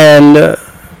 and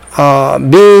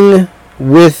being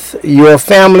with your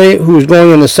family who's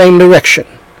going in the same direction.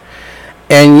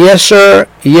 And yes, sir,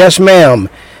 yes, ma'am,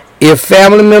 if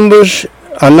family members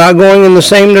are not going in the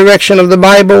same direction of the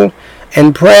Bible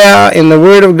and prayer in the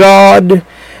Word of God,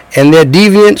 and they're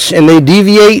deviants and they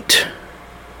deviate,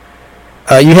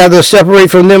 you have to separate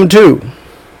from them too.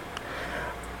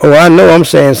 Oh, I know I'm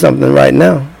saying something right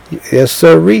now. Yes,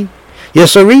 sirree.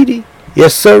 Yes, sirree.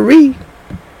 Yes, sirree.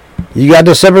 You got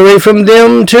to separate from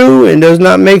them too. It does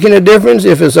not make any difference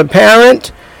if it's a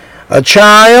parent, a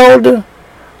child,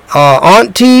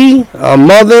 auntie, a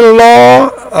mother-in-law,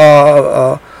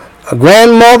 a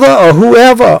grandmother, or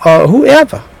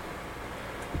whoever.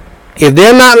 If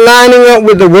they're not lining up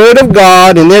with the Word of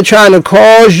God and they're trying to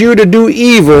cause you to do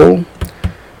evil,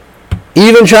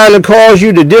 even trying to cause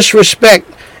you to disrespect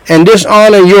and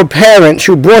dishonor your parents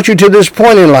who brought you to this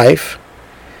point in life,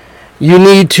 you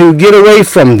need to get away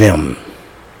from them.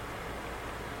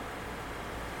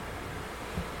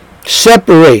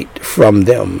 Separate from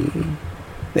them.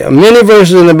 There are many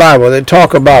verses in the Bible that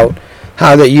talk about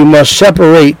how that you must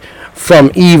separate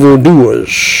from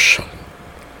evildoers,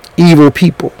 evil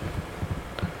people,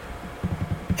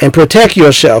 and protect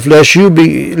yourself lest you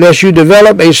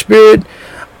develop a spirit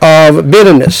of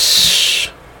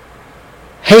bitterness,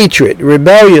 hatred,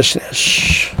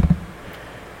 rebelliousness.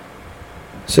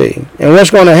 See, and what's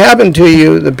going to happen to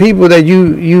you, the people that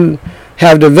you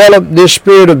have developed this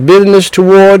spirit of bitterness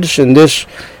towards and this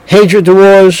hatred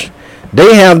towards,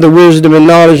 they have the wisdom and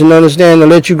knowledge and understanding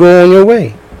to let you go on your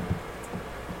way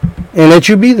and let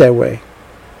you be that way,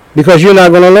 because you're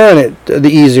not going to learn it the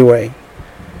easy way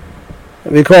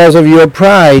because of your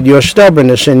pride, your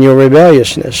stubbornness, and your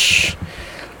rebelliousness,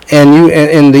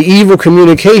 and the evil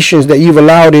communications that you've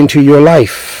allowed into your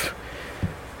life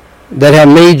that have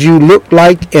made you look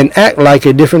like and act like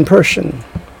a different person.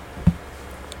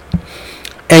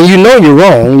 And you know you're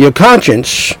wrong. Your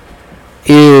conscience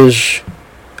is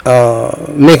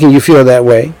making you feel that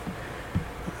way.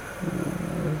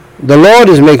 The Lord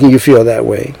is making you feel that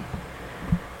way.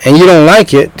 And you don't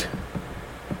like it.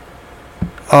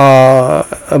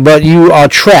 But you are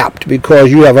trapped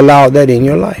because you have allowed that in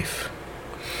your life.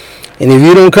 And if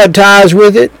you don't cut ties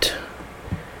with it,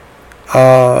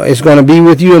 it's going to be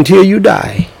with you until you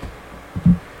die.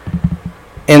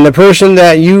 And the person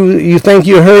that you think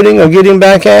you're hurting or getting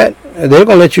back at, they're going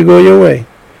to let you go your way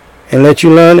and let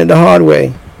you learn it the hard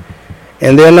way.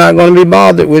 And they're not going to be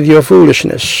bothered with your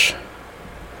foolishness.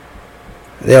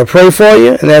 They'll pray for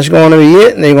you, and that's going to be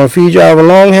it. And they're going to feed you out of a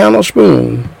long-handled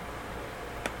spoon.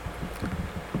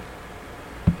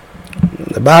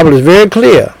 The Bible is very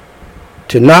clear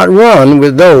to not run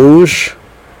with those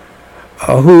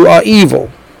who are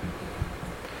evil,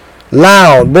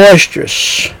 loud,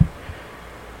 boisterous,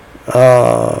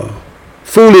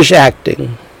 foolish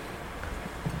acting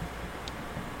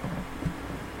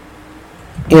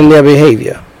in their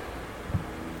behavior.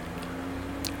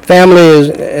 Family is,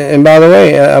 and by the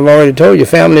way, I've already told you,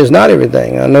 family is not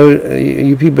everything. I know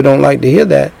you people don't like to hear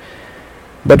that.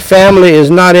 But family is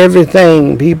not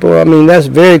everything, people. I mean, that's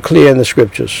very clear in the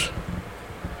scriptures.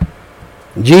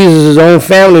 Jesus' own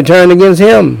family turned against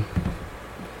him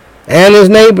and his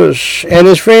neighbors and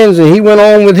his friends, and he went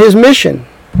on with his mission.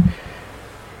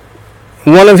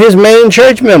 One of his main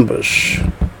church members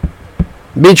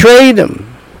betrayed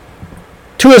him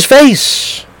to his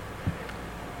face.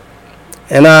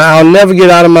 And I'll never get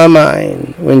out of my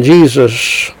mind when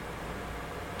Jesus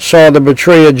saw the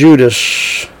betrayer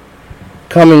Judas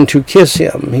coming to kiss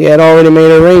him. He had already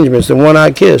made arrangements. The one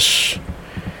I kiss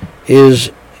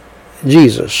is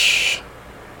Jesus.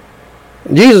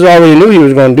 Jesus already knew he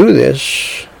was going to do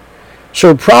this.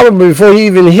 So probably before he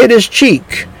even hit his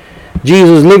cheek,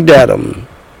 Jesus looked at him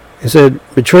and said,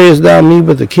 "Betrayest thou me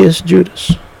with a kiss,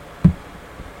 Judas?"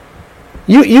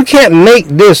 You can't make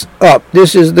this up.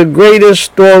 This is the greatest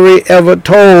story ever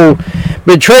told.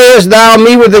 Betrayest thou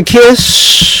me with a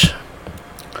kiss?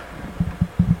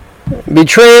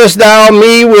 Betrayest thou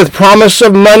me with promise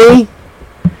of money?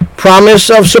 Promise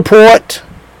of support?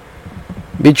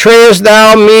 Betrayest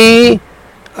thou me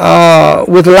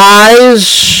with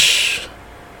lies?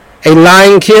 A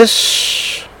lying kiss?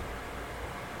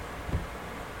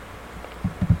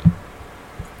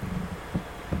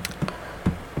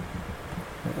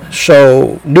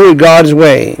 So do it God's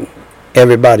way,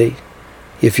 everybody,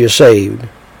 if you're saved.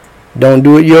 Don't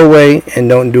do it your way and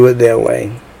don't do it their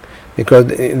way, because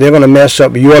they're going to mess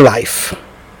up your life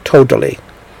totally,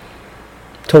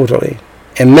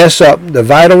 and mess up the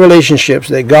vital relationships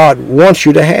that God wants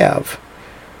you to have.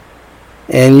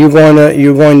 And you're going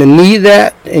to need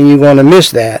that, and you're going to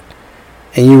miss that,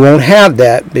 and you won't have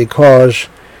that because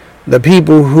the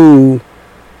people who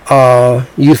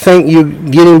you think you're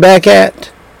getting back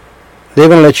at, they're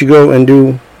going to let you go and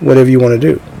do whatever you want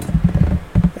to do.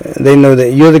 They know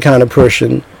that you're the kind of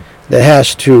person that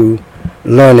has to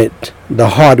learn it the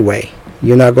hard way.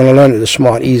 You're not going to learn it the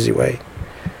smart, easy way.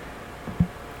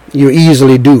 You're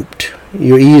easily duped.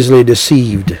 You're easily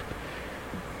deceived.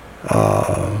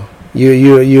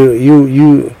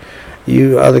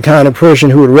 You are the kind of person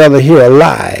who would rather hear a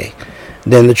lie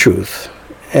than the truth.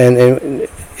 And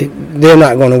they're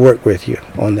not going to work with you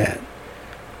on that.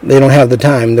 They don't have the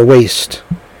time to waste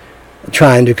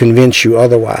trying to convince you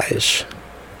otherwise.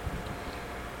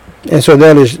 And so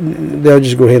they'll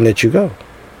just go ahead and let you go.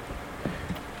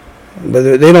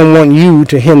 But they don't want you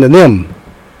to hinder them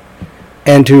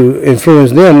and to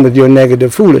influence them with your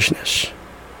negative foolishness.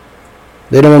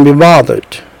 They don't want to be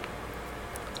bothered.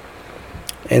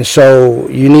 And so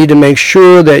you need to make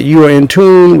sure that you are in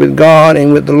tune with God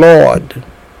and with the Lord,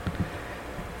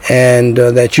 and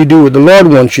that you do what the Lord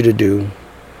wants you to do,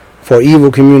 for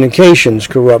evil communications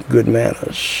corrupt good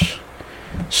manners.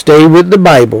 Stay with the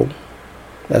Bible.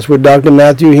 That's what Dr.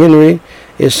 Matthew Henry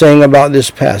is saying about this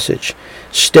passage.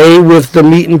 Stay with the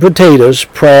meat and potatoes,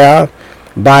 prayer,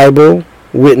 Bible,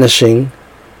 witnessing,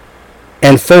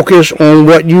 and focus on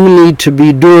what you need to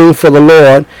be doing for the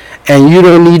Lord, and you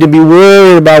don't need to be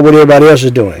worried about what everybody else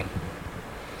is doing.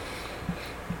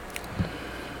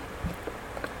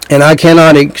 And I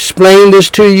cannot explain this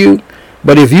to you,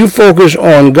 but if you focus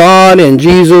on God and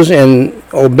Jesus and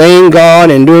obeying God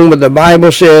and doing what the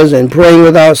Bible says and praying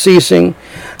without ceasing,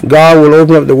 God will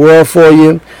open up the world for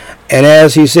you. And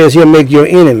as he says, he'll make your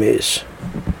enemies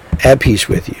at peace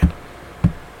with you.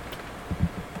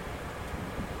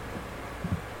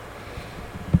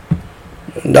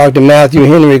 Dr. Matthew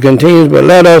Henry continues, but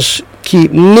let us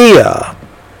keep near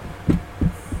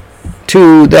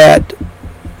to that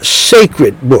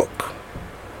sacred book,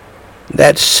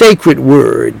 that sacred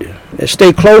word, and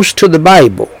stay close to the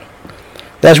Bible.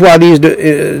 That's why these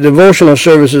devotional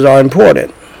services are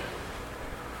important.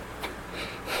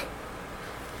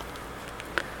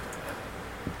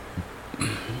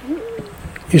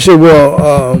 You say,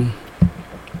 well,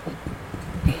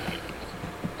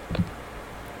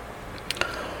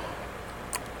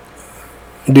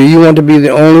 do you want to be the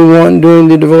only one doing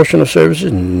the devotional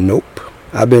services? Nope.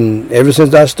 Ever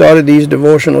since I started these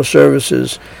devotional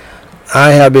services,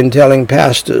 I have been telling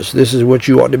pastors, this is what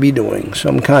you ought to be doing,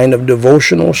 some kind of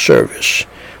devotional service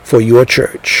for your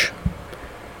church.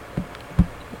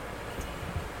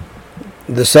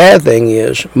 The sad thing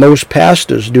is, most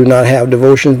pastors do not have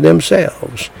devotions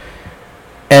themselves.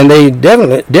 And they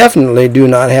definitely do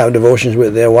not have devotions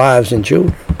with their wives and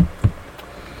children.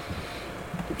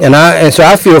 And so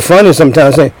I feel funny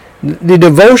sometimes saying, the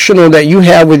devotional that you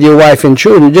have with your wife and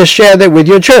children, just share that with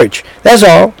your church. That's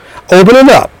all. Open it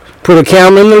up. Put a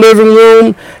camera in the living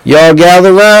room. Y'all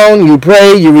gather around. You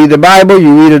pray. You read the Bible.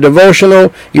 You read a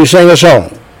devotional. You sing a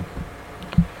song.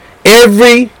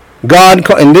 Every God,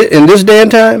 in this day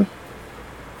and time,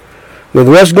 with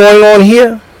what's going on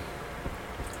here,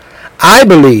 I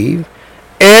believe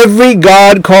every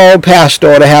God-called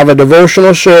pastor ought to have a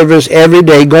devotional service every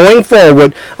day going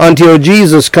forward until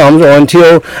Jesus comes or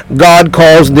until God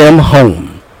calls them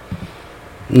home.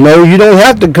 No, you don't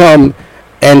have to come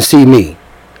and see me.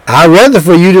 I'd rather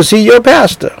for you to see your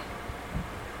pastor.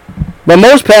 But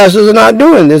most pastors are not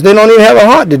doing this. They don't even have a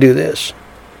heart to do this.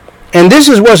 And this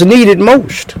is what's needed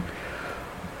most.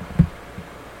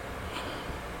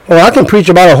 Well, I can preach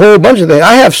about a whole bunch of things.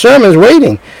 I have sermons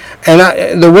waiting.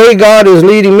 And the way God is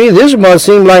leading me this month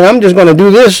seems like I'm just going to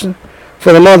do this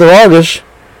for the month of August.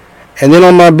 And then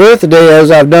on my birthday,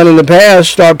 as I've done in the past,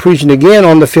 start preaching again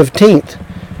on the 15th.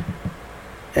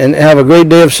 And have a great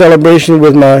day of celebration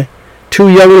with my two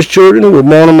youngest children who were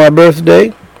born on my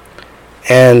birthday.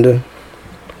 And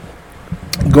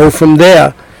go from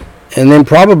there. And then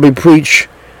probably preach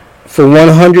for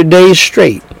 100 days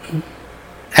straight.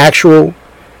 Actual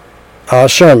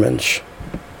sermons.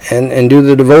 And do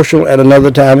the devotional at another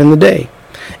time in the day.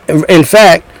 In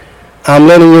fact, I'm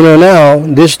letting you know now,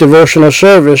 this devotional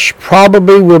service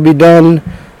probably will be done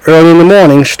early in the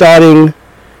morning, starting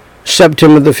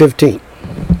September the 15th.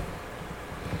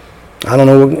 I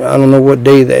don't know what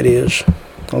day that is.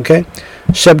 Okay?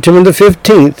 September the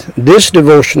 15th, this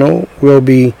devotional will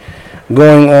be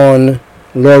going on,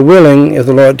 Lord willing, if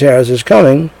the Lord tarries is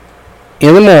coming,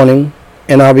 in the morning,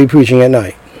 and I'll be preaching at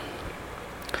night.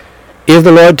 If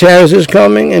the Lord tarries is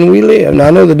coming and we live. Now,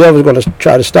 I know the devil's going to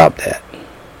try to stop that.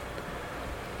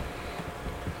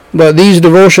 But these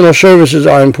devotional services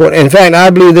are important. In fact, I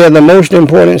believe they're the most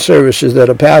important services that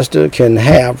a pastor can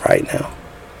have right now.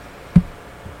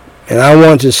 And I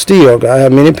want to steal. I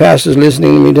have many pastors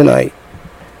listening to me tonight.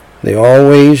 They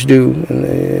always do. And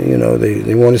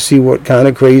they want to see what kind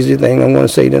of crazy thing I'm going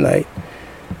to say tonight.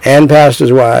 And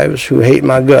pastors' wives who hate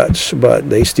my guts, but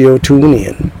they still tune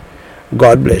in.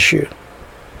 God bless you.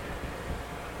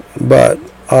 But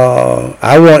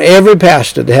I want every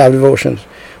pastor to have devotions.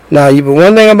 Now, but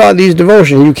one thing about these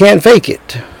devotions, you can't fake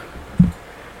it.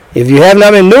 If you have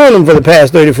not been doing them for the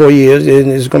past 34 years, then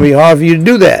it's going to be hard for you to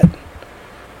do that.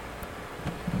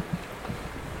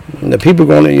 And the people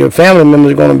your family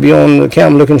members are going to be on the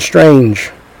camera looking strange.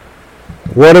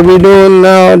 What are we doing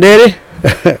now, Daddy?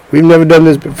 We've never done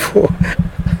this before.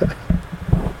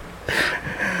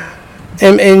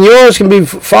 and yours can be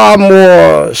far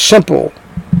more simple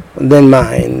than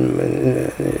mine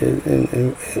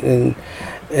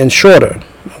and shorter.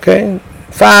 Okay?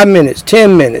 5 minutes,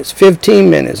 10 minutes, 15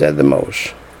 minutes at the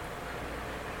most.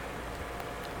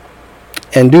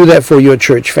 And do that for your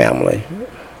church family.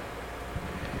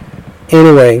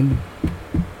 Anyway,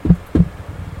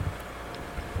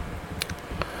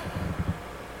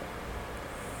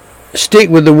 stick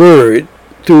with the word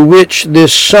through which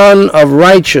this Sun of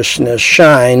Righteousness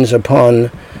shines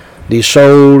upon the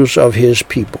souls of his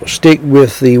people. Stick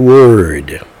with the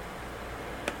word.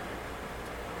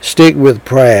 Stick with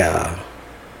prayer.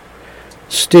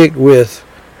 Stick with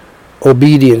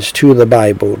obedience to the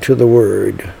Bible, to the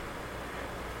word.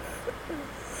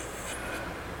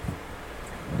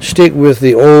 Stick with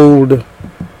the old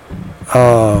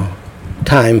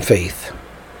time faith.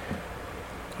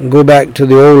 Go back to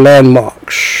the old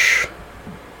landmarks.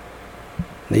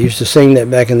 They used to sing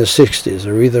that back in the 60s,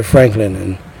 Aretha Franklin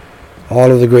and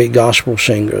all of the great gospel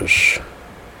singers.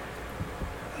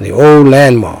 The old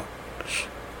landmarks.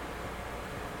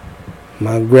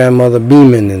 My grandmother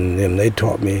Beeman and them, they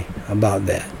taught me about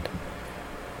that.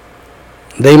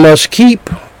 They must keep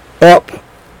up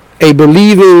a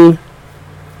believing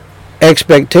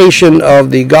expectation of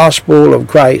the gospel of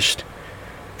Christ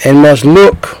and must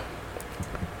look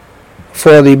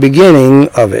for the beginning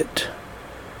of it.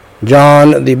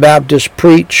 John the Baptist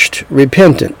preached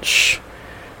repentance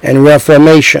and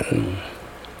reformation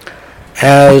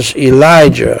as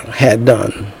Elijah had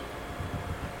done.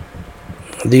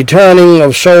 The turning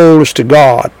of souls to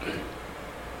God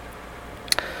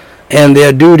and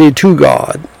their duty to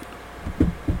God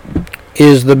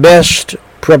is the best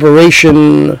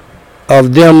preparation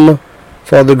of them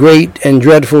for the great and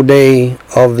dreadful day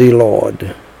of the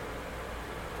Lord.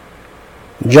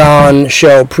 John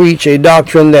shall preach a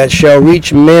doctrine that shall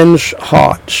reach men's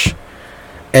hearts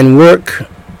and work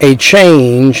a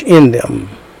change in them.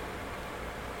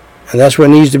 And that's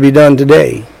what needs to be done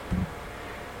today.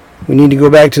 We need to go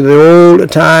back to the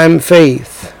old time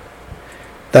faith.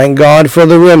 Thank God for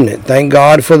the remnant. Thank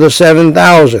God for the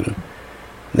 7,000.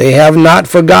 They have not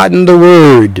forgotten the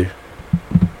word.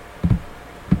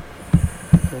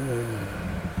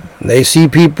 They see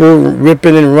people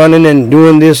ripping and running and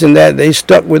doing this and that. They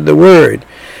stuck with the word.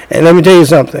 And let me tell you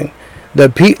something.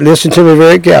 Listen to me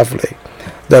very carefully.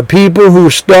 The people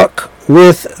who stuck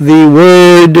with the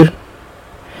word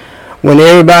when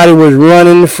everybody was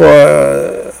running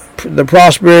for the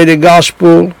prosperity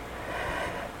gospel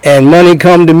and money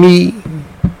come to me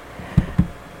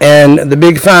and the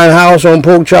big fine house on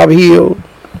Pork Chop Hill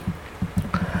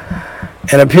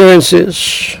and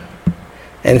appearances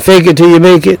and fake it till you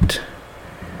make it,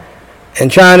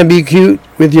 and trying to be cute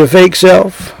with your fake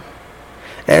self.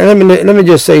 And let me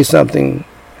just say something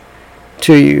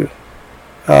to you.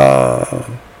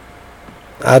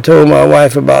 I told my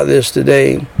wife about this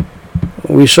today.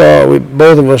 Both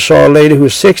of us saw a lady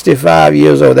who's 65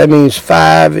 years old. That means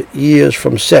 5 years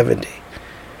from 70.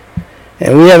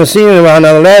 And we haven't seen her around.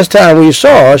 Now, the last time we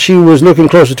saw her, she was looking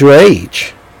closer to her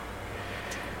age.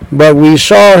 But we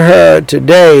saw her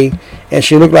today, and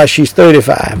she looked like she's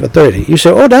 35 or 30. You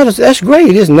say, oh, that's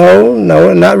great. No,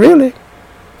 not really.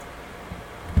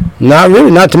 Not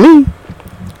really, not to me.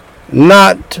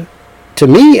 Not to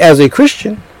me as a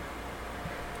Christian.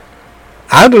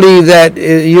 I believe that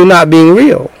you're not being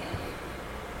real.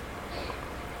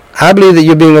 I believe that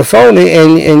you're being a phony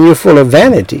and you're full of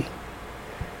vanity.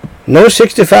 No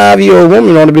 65-year-old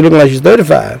woman ought to be looking like she's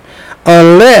 35.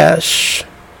 Unless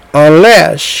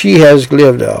she has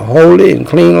lived a holy and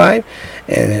clean life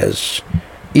and has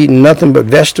eaten nothing but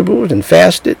vegetables and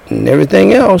fasted and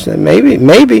everything else. And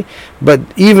maybe, but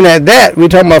even at that, we're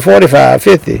talking about 45,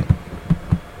 50.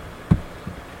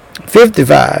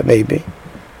 55 maybe.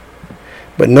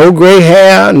 But no gray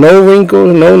hair, no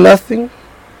wrinkles, no nothing.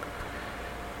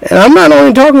 And I'm not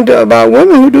only talking about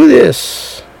women who do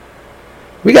this.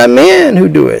 We got men who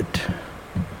do it.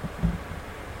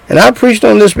 And I preached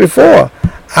on this before.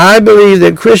 I believe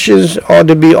that Christians ought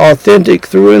to be authentic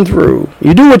through and through.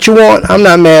 You do what you want. I'm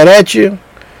not mad at you.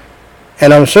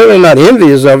 And I'm certainly not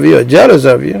envious of you or jealous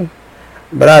of you.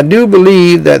 But I do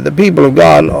believe that the people of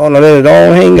God ought to let it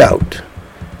all hang out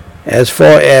as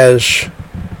far as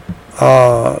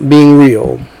being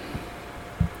real.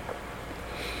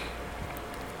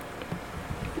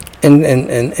 And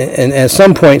at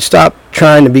some point stop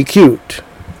trying to be cute.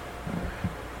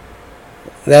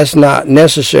 That's not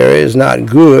necessary. It's not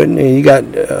good. And you got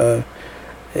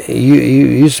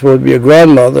you're supposed to be a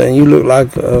grandmother, and you look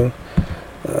like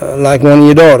one of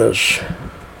your daughters.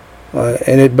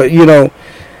 But you know,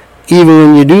 even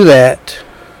when you do that,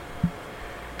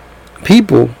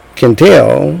 people can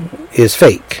tell it's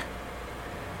fake.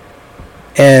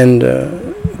 And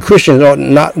Christians ought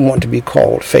not want to be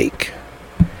called fake.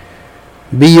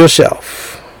 Be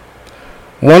yourself.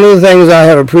 One of the things I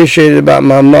have appreciated about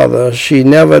my mother, she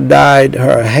never dyed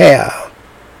her hair.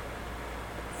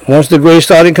 Once the gray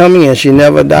started coming in, she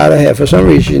never dyed her hair. For some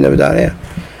reason, she never dyed her hair.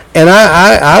 And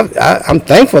I'm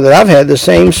thankful that I've had the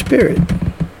same spirit.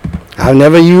 I've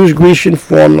never used Grecian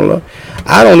formula.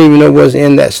 I don't even know what's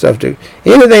in that stuff.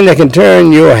 Anything that can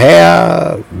turn your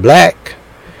hair black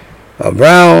or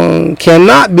brown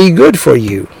cannot be good for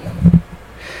you.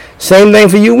 Same thing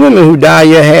for you women who dye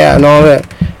your hair and all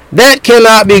that. That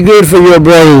cannot be good for your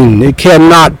brain. It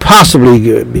cannot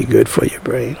possibly be good for your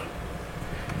brain.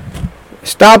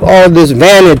 Stop all this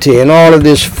vanity and all of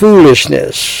this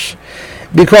foolishness,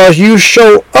 because you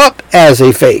show up as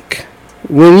a fake.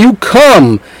 When you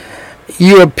come,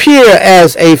 you appear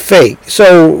as a fake.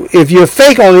 So if you're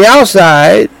fake on the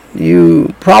outside,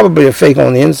 you probably are fake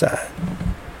on the inside.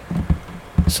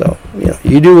 So,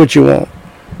 you do what you want.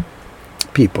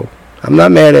 People, I'm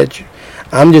not mad at you.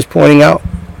 I'm just pointing out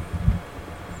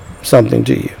something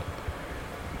to you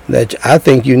that I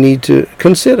think you need to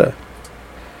consider.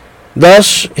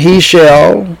 Thus he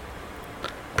shall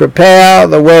prepare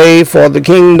the way for the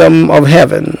kingdom of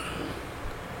heaven.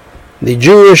 The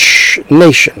Jewish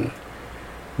nation,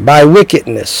 by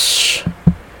wickedness,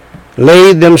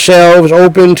 laid themselves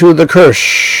open to the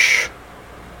curse.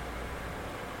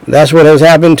 That's what has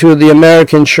happened to the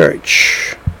American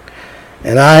church.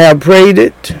 And I have prayed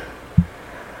it.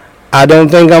 I don't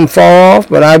think I'm far off,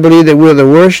 but I believe that we're the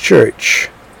worst church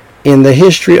in the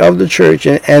history of the church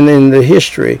and in the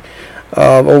history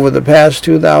of over the past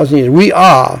 2,000 years. We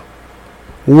are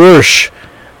worse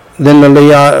than the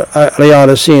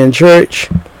Laodicean church,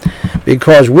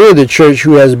 because we're the church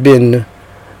who has been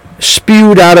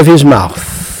spewed out of his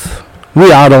mouth.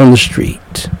 We're out on the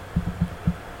street.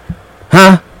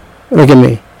 Huh? Look at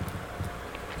me.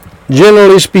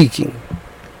 Generally speaking,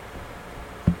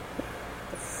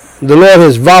 the Lord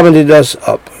has vomited us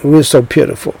up. We're so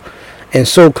pitiful and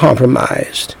so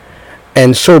compromised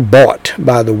and so bought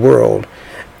by the world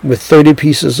with 30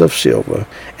 pieces of silver.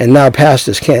 And now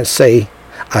pastors can't say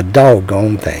a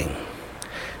doggone thing.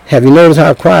 Have you noticed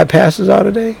how quiet pastors are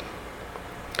today?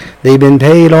 They've been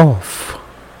paid off.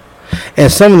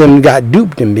 And some of them got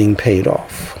duped in being paid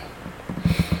off.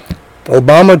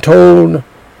 Obama told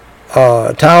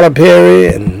Tyler Perry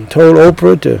and told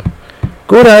Oprah to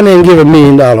go down there and give $1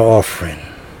 million offering.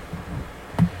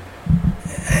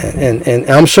 And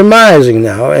I'm surmising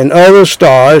now, and other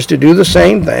stars to do the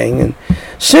same thing and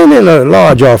send in a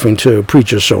large offering to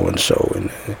preacher so-and-so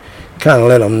and kind of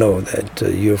let them know that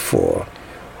you're for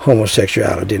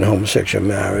homosexuality and homosexual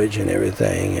marriage and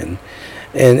everything,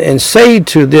 and say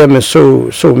to them in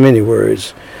so many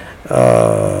words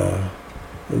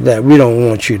that we don't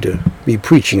want you to be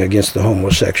preaching against the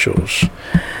homosexuals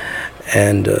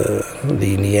and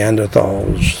the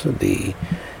Neanderthals, the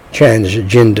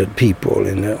transgendered people,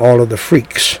 and all of the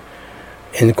freaks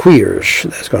and queers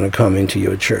that's going to come into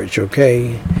your church,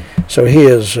 okay? So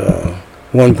here's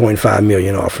 1.5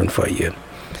 million offering for you.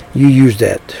 You use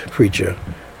that, preacher,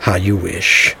 how you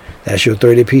wish. That's your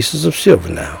 30 pieces of silver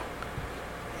now.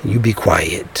 You be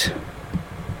quiet.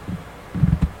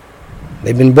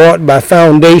 They've been bought by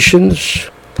foundations,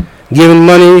 given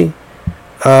money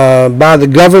by the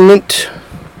government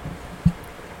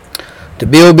to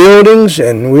build buildings,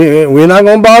 and we're not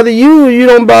going to bother you. You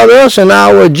don't bother us and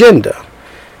our agenda,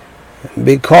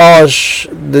 because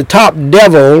the top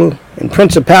devil and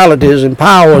principalities and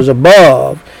powers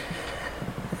above,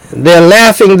 they're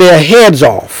laughing their heads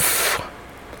off.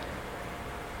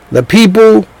 The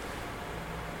people,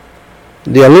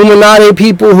 the Illuminati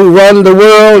people who run the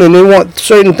world, and they want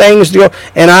certain things to go.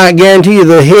 And I guarantee you,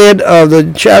 the head of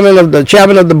the chairman of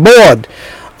the board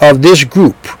of this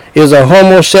group is a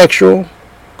homosexual,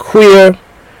 queer,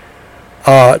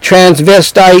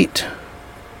 transvestite,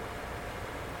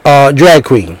 drag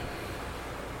queen.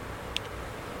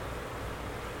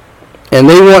 And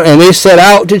they set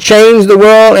out to change the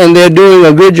world, and they're doing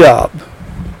a good job.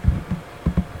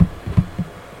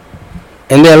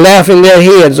 And they're laughing their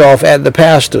heads off at the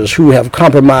pastors who have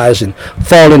compromised and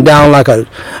fallen down like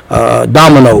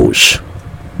dominoes.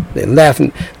 They're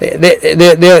laughing.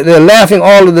 They're laughing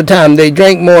all of the time. They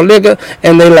drink more liquor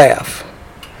and they laugh.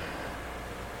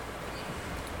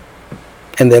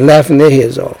 And they're laughing their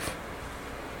heads off.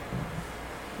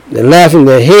 They're laughing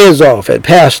their heads off at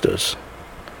pastors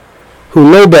who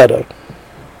know better.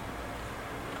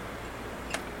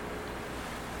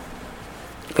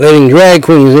 Letting drag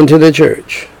queens into the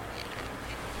church.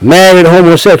 Married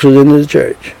homosexuals into the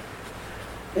church.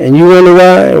 And you wonder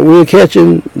why we're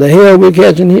catching the hell we're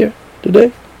catching here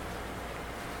today?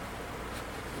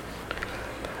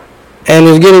 And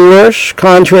it's getting worse,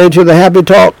 contrary to the happy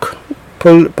talk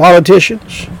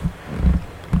politicians.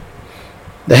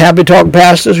 The happy talk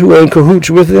pastors who are in cahoots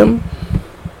with them.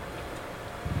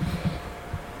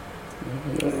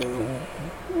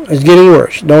 It's getting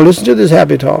worse. Don't listen to this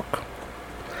happy talk.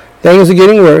 Things are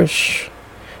getting worse.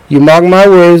 You mark my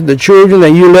words, the children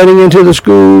that you're letting into the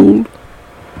school,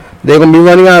 they're going to be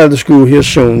running out of the school here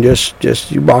soon.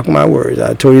 Just you mark my words.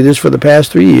 I told you this for the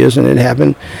past 3 years, and it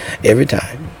happened every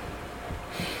time.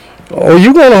 Or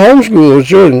you're going to homeschool those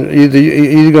children.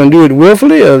 Either going to do it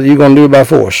willfully or you're going to do it by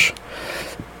force.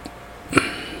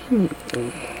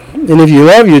 And if you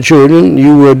love your children,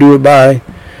 you will do it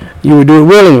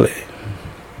willingly.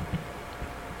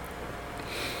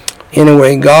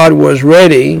 Anyway, God was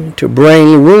ready to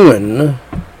bring ruin.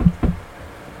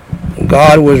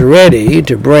 God was ready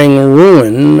to bring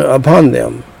ruin upon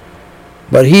them.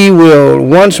 But he will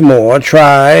once more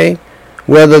try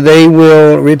whether they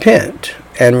will repent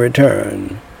and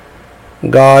return.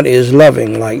 God is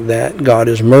loving like that. God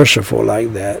is merciful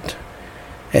like that.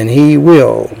 And he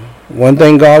will. One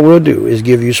thing God will do is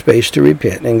give you space to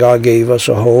repent. And God gave us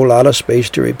a whole lot of space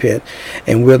to repent.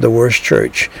 And we're the worst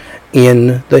church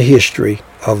in the history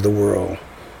of the world.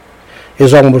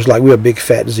 It's almost like we're a big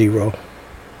fat zero.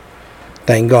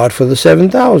 Thank God for the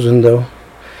 7,000 though.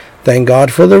 Thank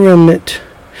God for the remnant.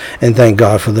 And thank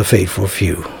God for the faithful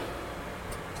few.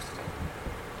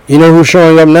 You know who's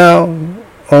showing up now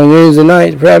on Wednesday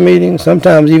night prayer meetings?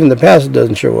 Sometimes even the pastor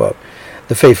doesn't show up.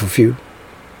 The faithful few.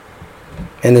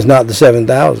 And it's not the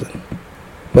 7,000,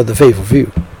 but the faithful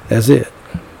few. That's it.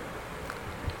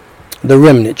 The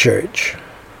remnant church.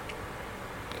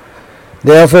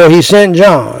 Therefore he sent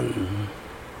John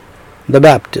the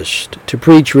Baptist to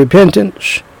preach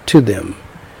repentance to them.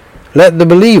 Let the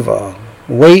believer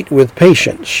wait with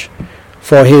patience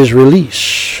for his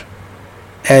release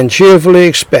and cheerfully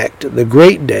expect the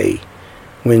great day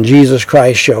when Jesus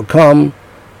Christ shall come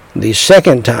the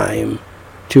second time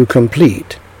to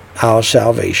complete our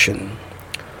salvation.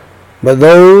 But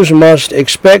those must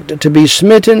expect to be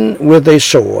smitten with a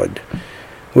sword,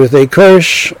 with a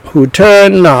curse, who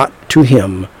turn not to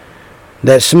him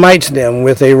that smites them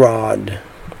with a rod.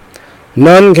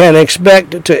 None can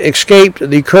expect to escape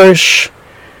the curse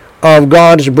of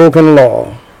God's broken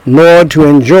law, nor to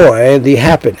enjoy the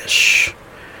happiness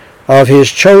of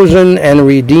his chosen and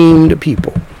redeemed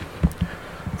people,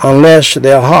 unless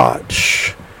their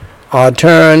hearts are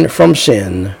turned from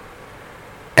sin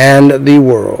and the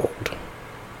world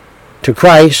to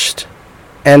Christ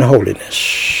and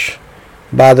holiness,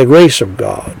 by the grace of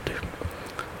God.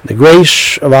 The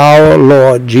grace of our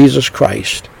Lord Jesus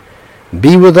Christ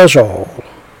be with us all.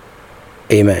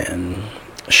 Amen.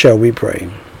 Shall we pray?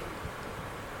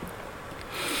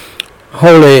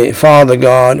 Holy Father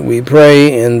God, we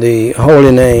pray in the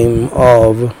holy name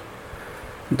of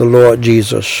the Lord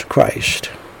Jesus Christ.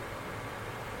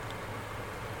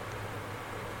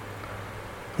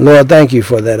 Lord, thank you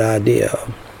for that idea.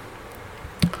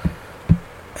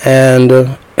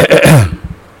 And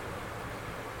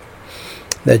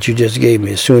that you just gave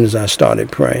me as soon as I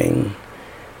started praying.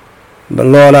 But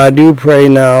Lord, I do pray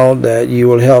now that you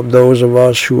will help those of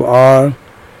us who are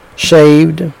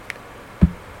saved.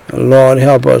 Lord,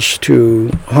 help us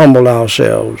to humble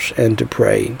ourselves and to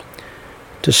pray,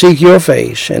 to seek your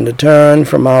face and to turn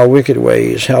from our wicked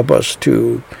ways. Help us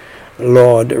to,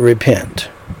 Lord, repent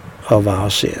of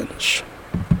our sins.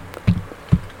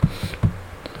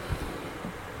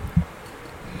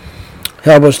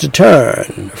 Help us to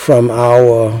turn from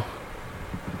our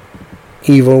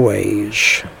evil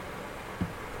ways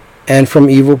and from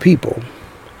evil people,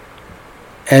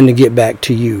 and to get back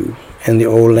to you and the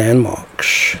old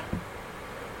landmarks.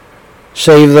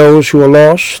 Save those who are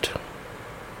lost.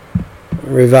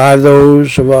 Revive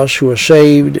those of us who are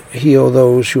saved. Heal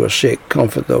those who are sick.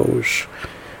 Comfort those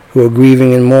who are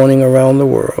grieving and mourning around the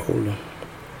world.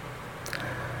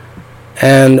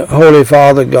 And Holy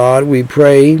Father God, we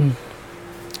pray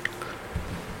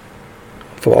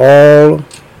for all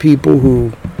people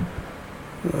who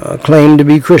claim to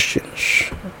be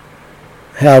Christians.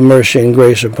 Have mercy and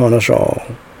grace upon us all,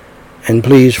 and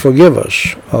please forgive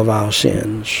us of our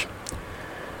sins,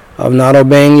 of not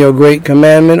obeying your great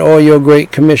commandment or your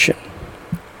great commission.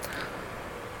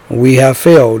 We have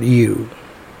failed you.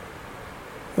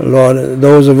 Lord,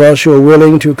 those of us who are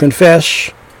willing to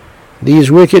confess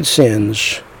these wicked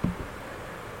sins,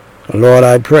 Lord,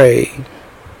 I pray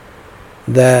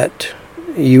that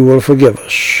you will forgive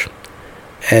us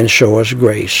and show us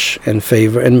grace and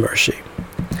favor and mercy.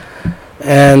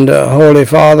 And Holy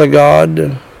Father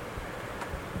God,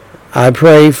 I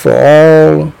pray for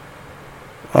all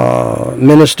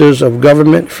ministers of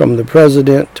government, from the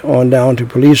president on down to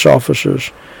police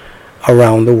officers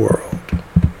around the world.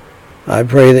 I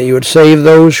pray that you would save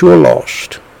those who are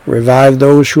lost, revive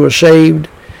those who are saved,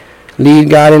 lead,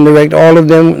 guide, and direct all of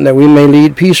them, that we may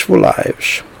lead peaceful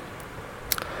lives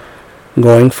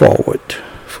going forward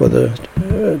for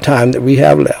the time that we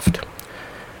have left.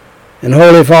 And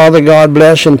Holy Father God,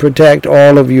 bless and protect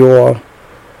all of your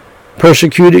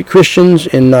persecuted Christians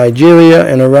in Nigeria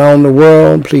and around the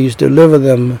world. Please deliver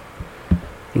them,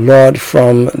 Lord,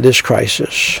 from this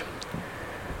crisis,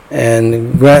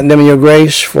 and grant them your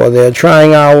grace for their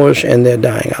trying hours and their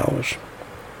dying hours.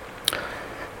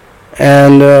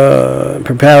 And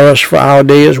prepare us for our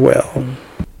day as well.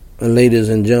 Ladies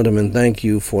and gentlemen, thank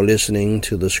you for listening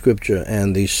to the Scripture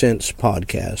and the Sense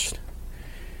podcast.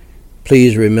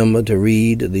 Please remember to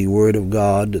read the Word of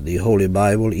God, the Holy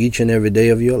Bible, each and every day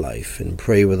of your life, and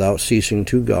pray without ceasing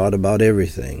to God about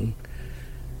everything,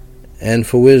 and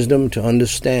for wisdom to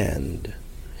understand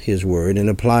His Word and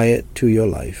apply it to your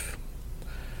life.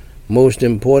 Most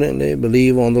importantly,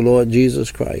 believe on the Lord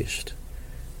Jesus Christ,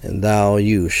 and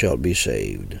you shalt be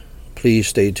saved. Please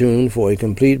stay tuned for a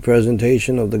complete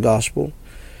presentation of the gospel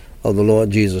of the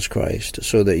Lord Jesus Christ,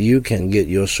 so that you can get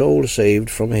your soul saved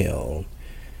from hell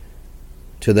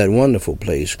to that wonderful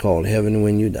place called heaven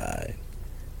when you die.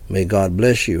 May God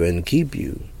bless you and keep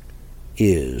you,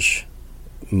 is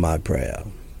my prayer.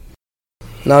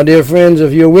 Now, dear friends,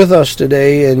 if you're with us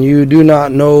today and you do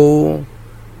not know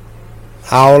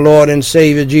our Lord and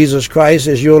Savior Jesus Christ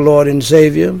as your Lord and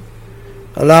Savior,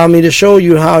 allow me to show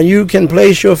you how you can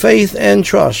place your faith and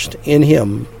trust in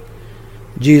Him,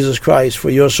 Jesus Christ,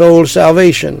 for your soul's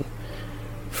salvation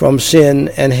from sin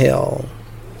and hell.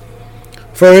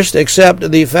 First, accept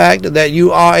the fact that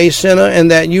you are a sinner and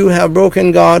that you have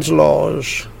broken God's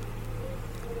laws.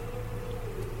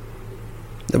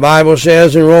 The Bible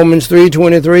says in Romans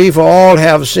 3:23, "For all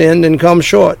have sinned and come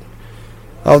short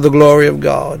of the glory of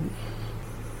God."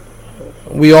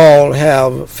 We all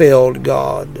have failed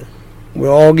God. We're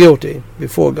all guilty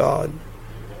before God.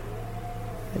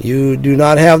 You do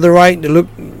not have the right to look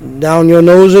down your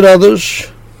nose at others.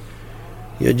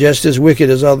 You're just as wicked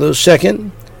as others.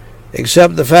 Second,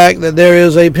 accept the fact that there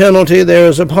is a penalty, there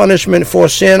is a punishment for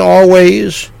sin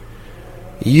always.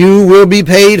 You will be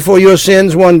paid for your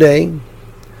sins one day.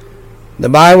 The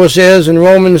Bible says in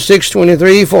Romans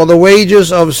 6:23, "For the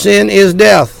wages of sin is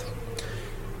death."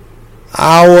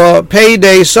 Our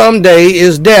payday someday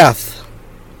is death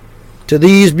to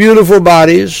these beautiful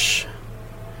bodies,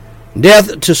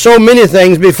 death to so many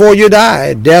things before you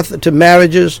die, death to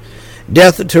marriages,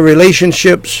 death to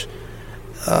relationships,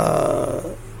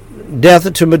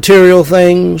 death to material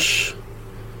things.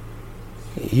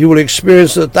 You will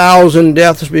experience 1,000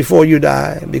 deaths before you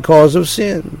die because of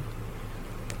sin.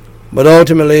 But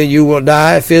ultimately you will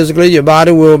die physically. Your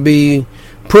body will be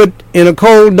put in a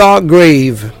cold, dark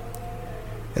grave.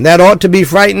 And that ought to be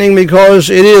frightening, because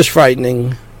it is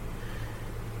frightening.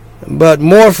 But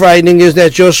more frightening is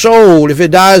that your soul, if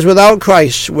it dies without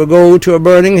Christ, will go to a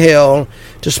burning hell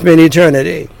to spend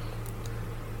eternity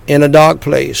in a dark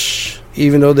place,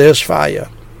 even though there's fire.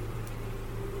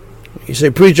 You say,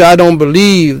 "Preacher, I don't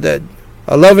believe that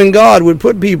a loving God would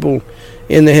put people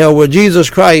in the hell." Well, Jesus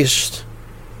Christ,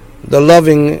 the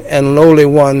loving and lowly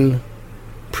one,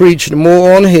 preached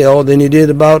more on hell than he did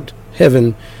about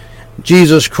heaven.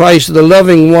 Jesus Christ, the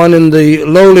loving one and the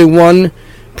lowly one,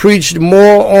 preached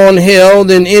more on hell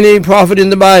than any prophet in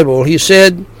the Bible. He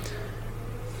said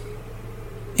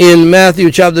in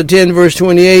Matthew chapter 10, verse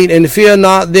 28, "And fear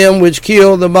not them which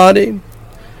kill the body,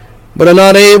 but are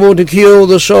not able to kill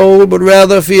the soul, but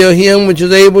rather fear him which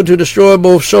is able to destroy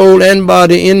both soul and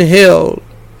body in hell."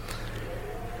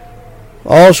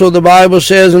 Also the Bible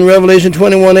says in Revelation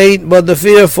 21:8, "But the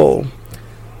fearful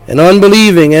and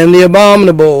unbelieving and the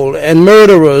abominable and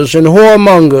murderers and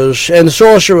whoremongers and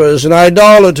sorcerers and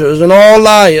idolaters and all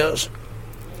liars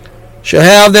shall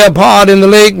have their part in the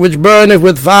lake which burneth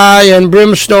with fire and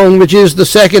brimstone, which is the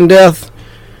second death."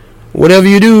 Whatever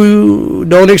you do,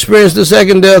 don't experience the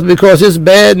second death, because it's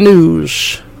bad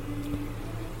news.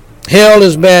 Hell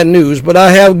is bad news, but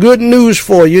I have good news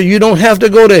for you. You don't have to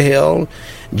go to hell.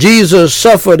 Jesus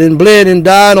suffered and bled and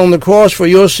died on the cross for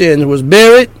your sins, was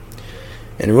buried,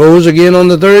 and rose again on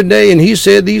the third day. And he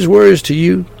said these words to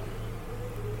you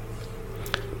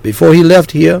before he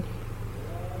left here.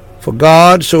 For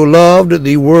God so loved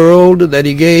the world that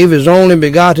he gave his only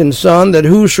begotten Son, that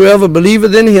whosoever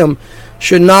believeth in him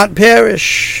should not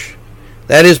perish,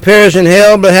 that is, perish in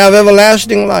hell, but have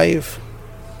everlasting life.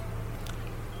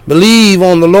 Believe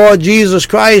on the Lord Jesus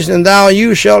Christ, and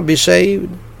you shalt be saved.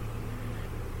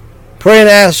 Pray and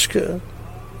ask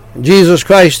Jesus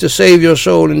Christ to save your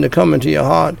soul and to come into your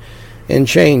heart and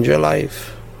change your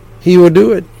life. He will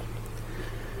do it.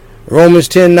 Romans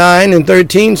 10:9 and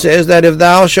 13 says that if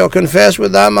thou shalt confess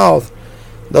with thy mouth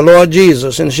the Lord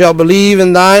Jesus, and shalt believe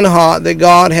in thine heart that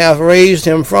God hath raised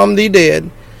him from the dead,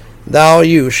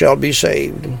 you shalt be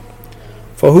saved.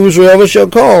 For whosoever shall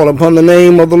call upon the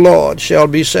name of the Lord shall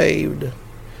be saved.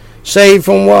 Saved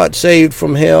from what? Saved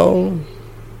from hell.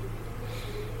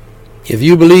 If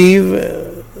you believe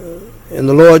in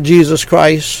the Lord Jesus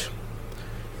Christ,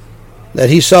 that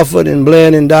he suffered and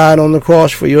bled and died on the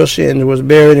cross for your sins, was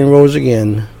buried and rose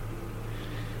again,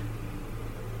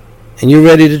 and you're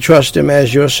ready to trust him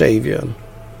as your Savior,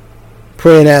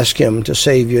 pray and ask him to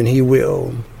save you, and he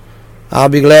will. I'll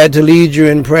be glad to lead you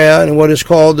in prayer in what is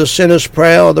called the sinner's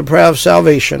prayer, or the prayer of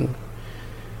salvation.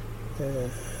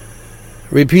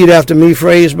 Repeat after me,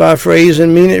 phrase by phrase,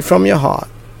 and mean it from your heart.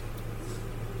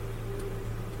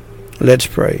 Let's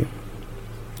pray.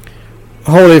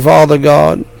 Holy Father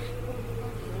God,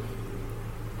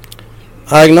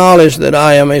 I acknowledge that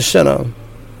I am a sinner,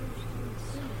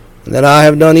 that I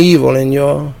have done evil in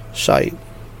your sight.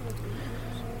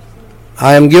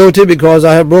 I am guilty because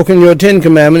I have broken your 10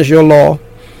 commandments, your law.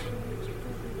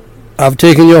 I've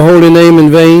taken your holy name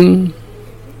in vain.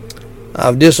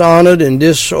 I've dishonored and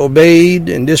disobeyed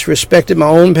and disrespected my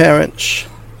own parents.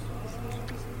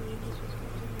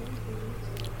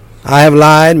 I have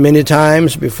lied many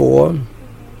times before.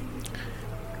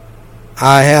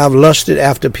 I have lusted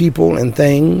after people and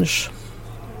things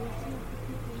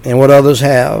and what others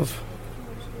have.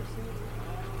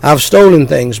 I've stolen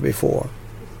things before.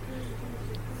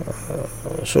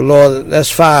 So Lord, that's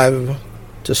 5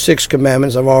 to 6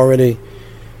 commandments I've already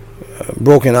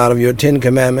broken out of your 10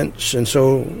 commandments. And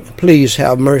so please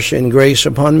have mercy and grace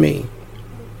upon me.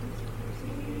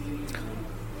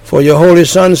 For your holy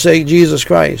Son's sake, Jesus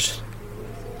Christ,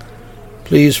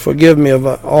 please forgive me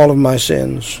of all of my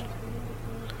sins.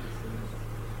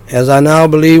 As I now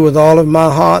believe with all of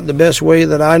my heart, the best way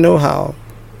that I know how,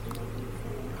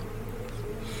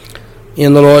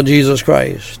 in the Lord Jesus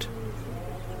Christ,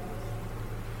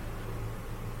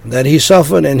 that he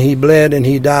suffered and he bled and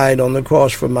he died on the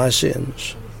cross for my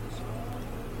sins,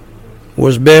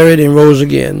 was buried and rose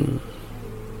again.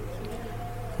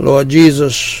 Lord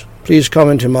Jesus, please come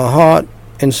into my heart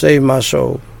and save my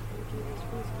soul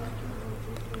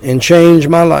and change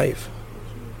my life.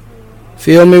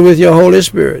 Fill me with your Holy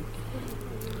Spirit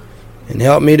and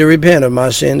help me to repent of my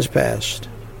sins past,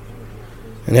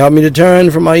 and help me to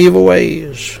turn from my evil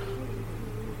ways.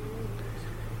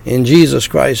 In Jesus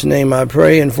Christ's name I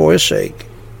pray, and for his sake,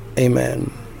 amen.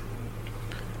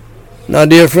 Now,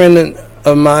 dear friend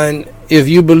of mine, if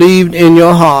you believed in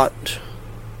your heart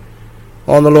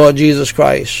on the Lord Jesus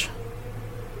Christ,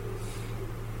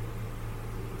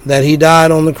 that he died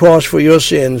on the cross for your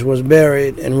sins, was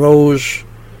buried, and rose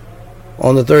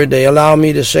on the third day, allow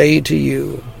me to say to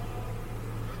you,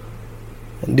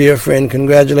 dear friend,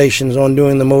 congratulations on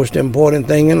doing the most important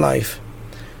thing in life,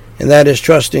 and that is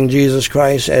trusting Jesus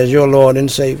Christ as your Lord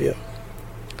and Savior.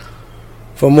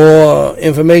 For more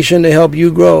information to help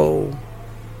you grow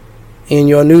in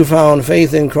your newfound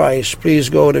faith in Christ, please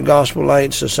go to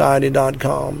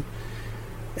GospelLightSociety.com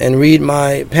and read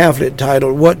my pamphlet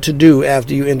titled, What to Do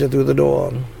After You Enter Through the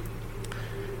Door.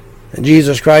 And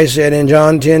Jesus Christ said in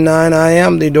John 10:9, I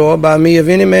am the door. By me, if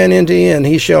any man enter in,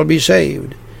 he shall be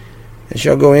saved, and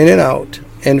shall go in and out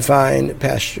and find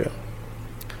pasture.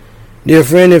 Dear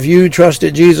friend, if you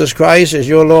trusted Jesus Christ as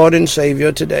your Lord and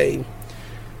Savior today,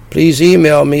 please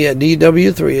email me at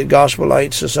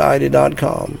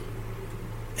dw3@gospellightsociety.com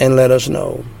and let us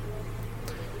know.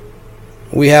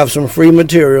 We have some free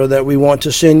material that we want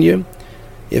to send you.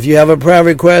 If you have a prayer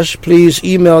request, please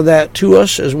email that to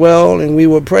us as well, and we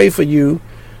will pray for you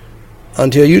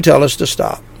until you tell us to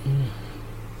stop.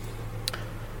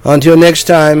 Until next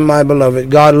time, my beloved,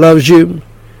 God loves you,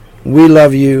 we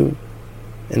love you,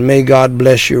 and may God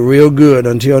bless you real good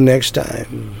until next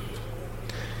time.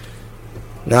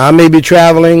 Now, I may be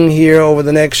traveling here over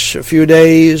the next few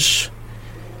days,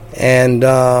 and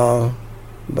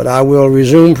but I will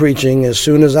resume preaching as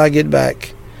soon as I get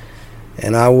back,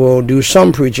 and I will do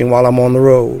some preaching while I'm on the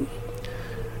road.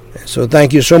 So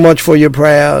thank you so much for your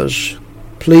prayers.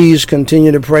 Please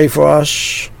continue to pray for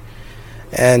us,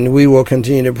 and we will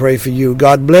continue to pray for you.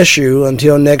 God bless you.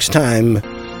 Until next time.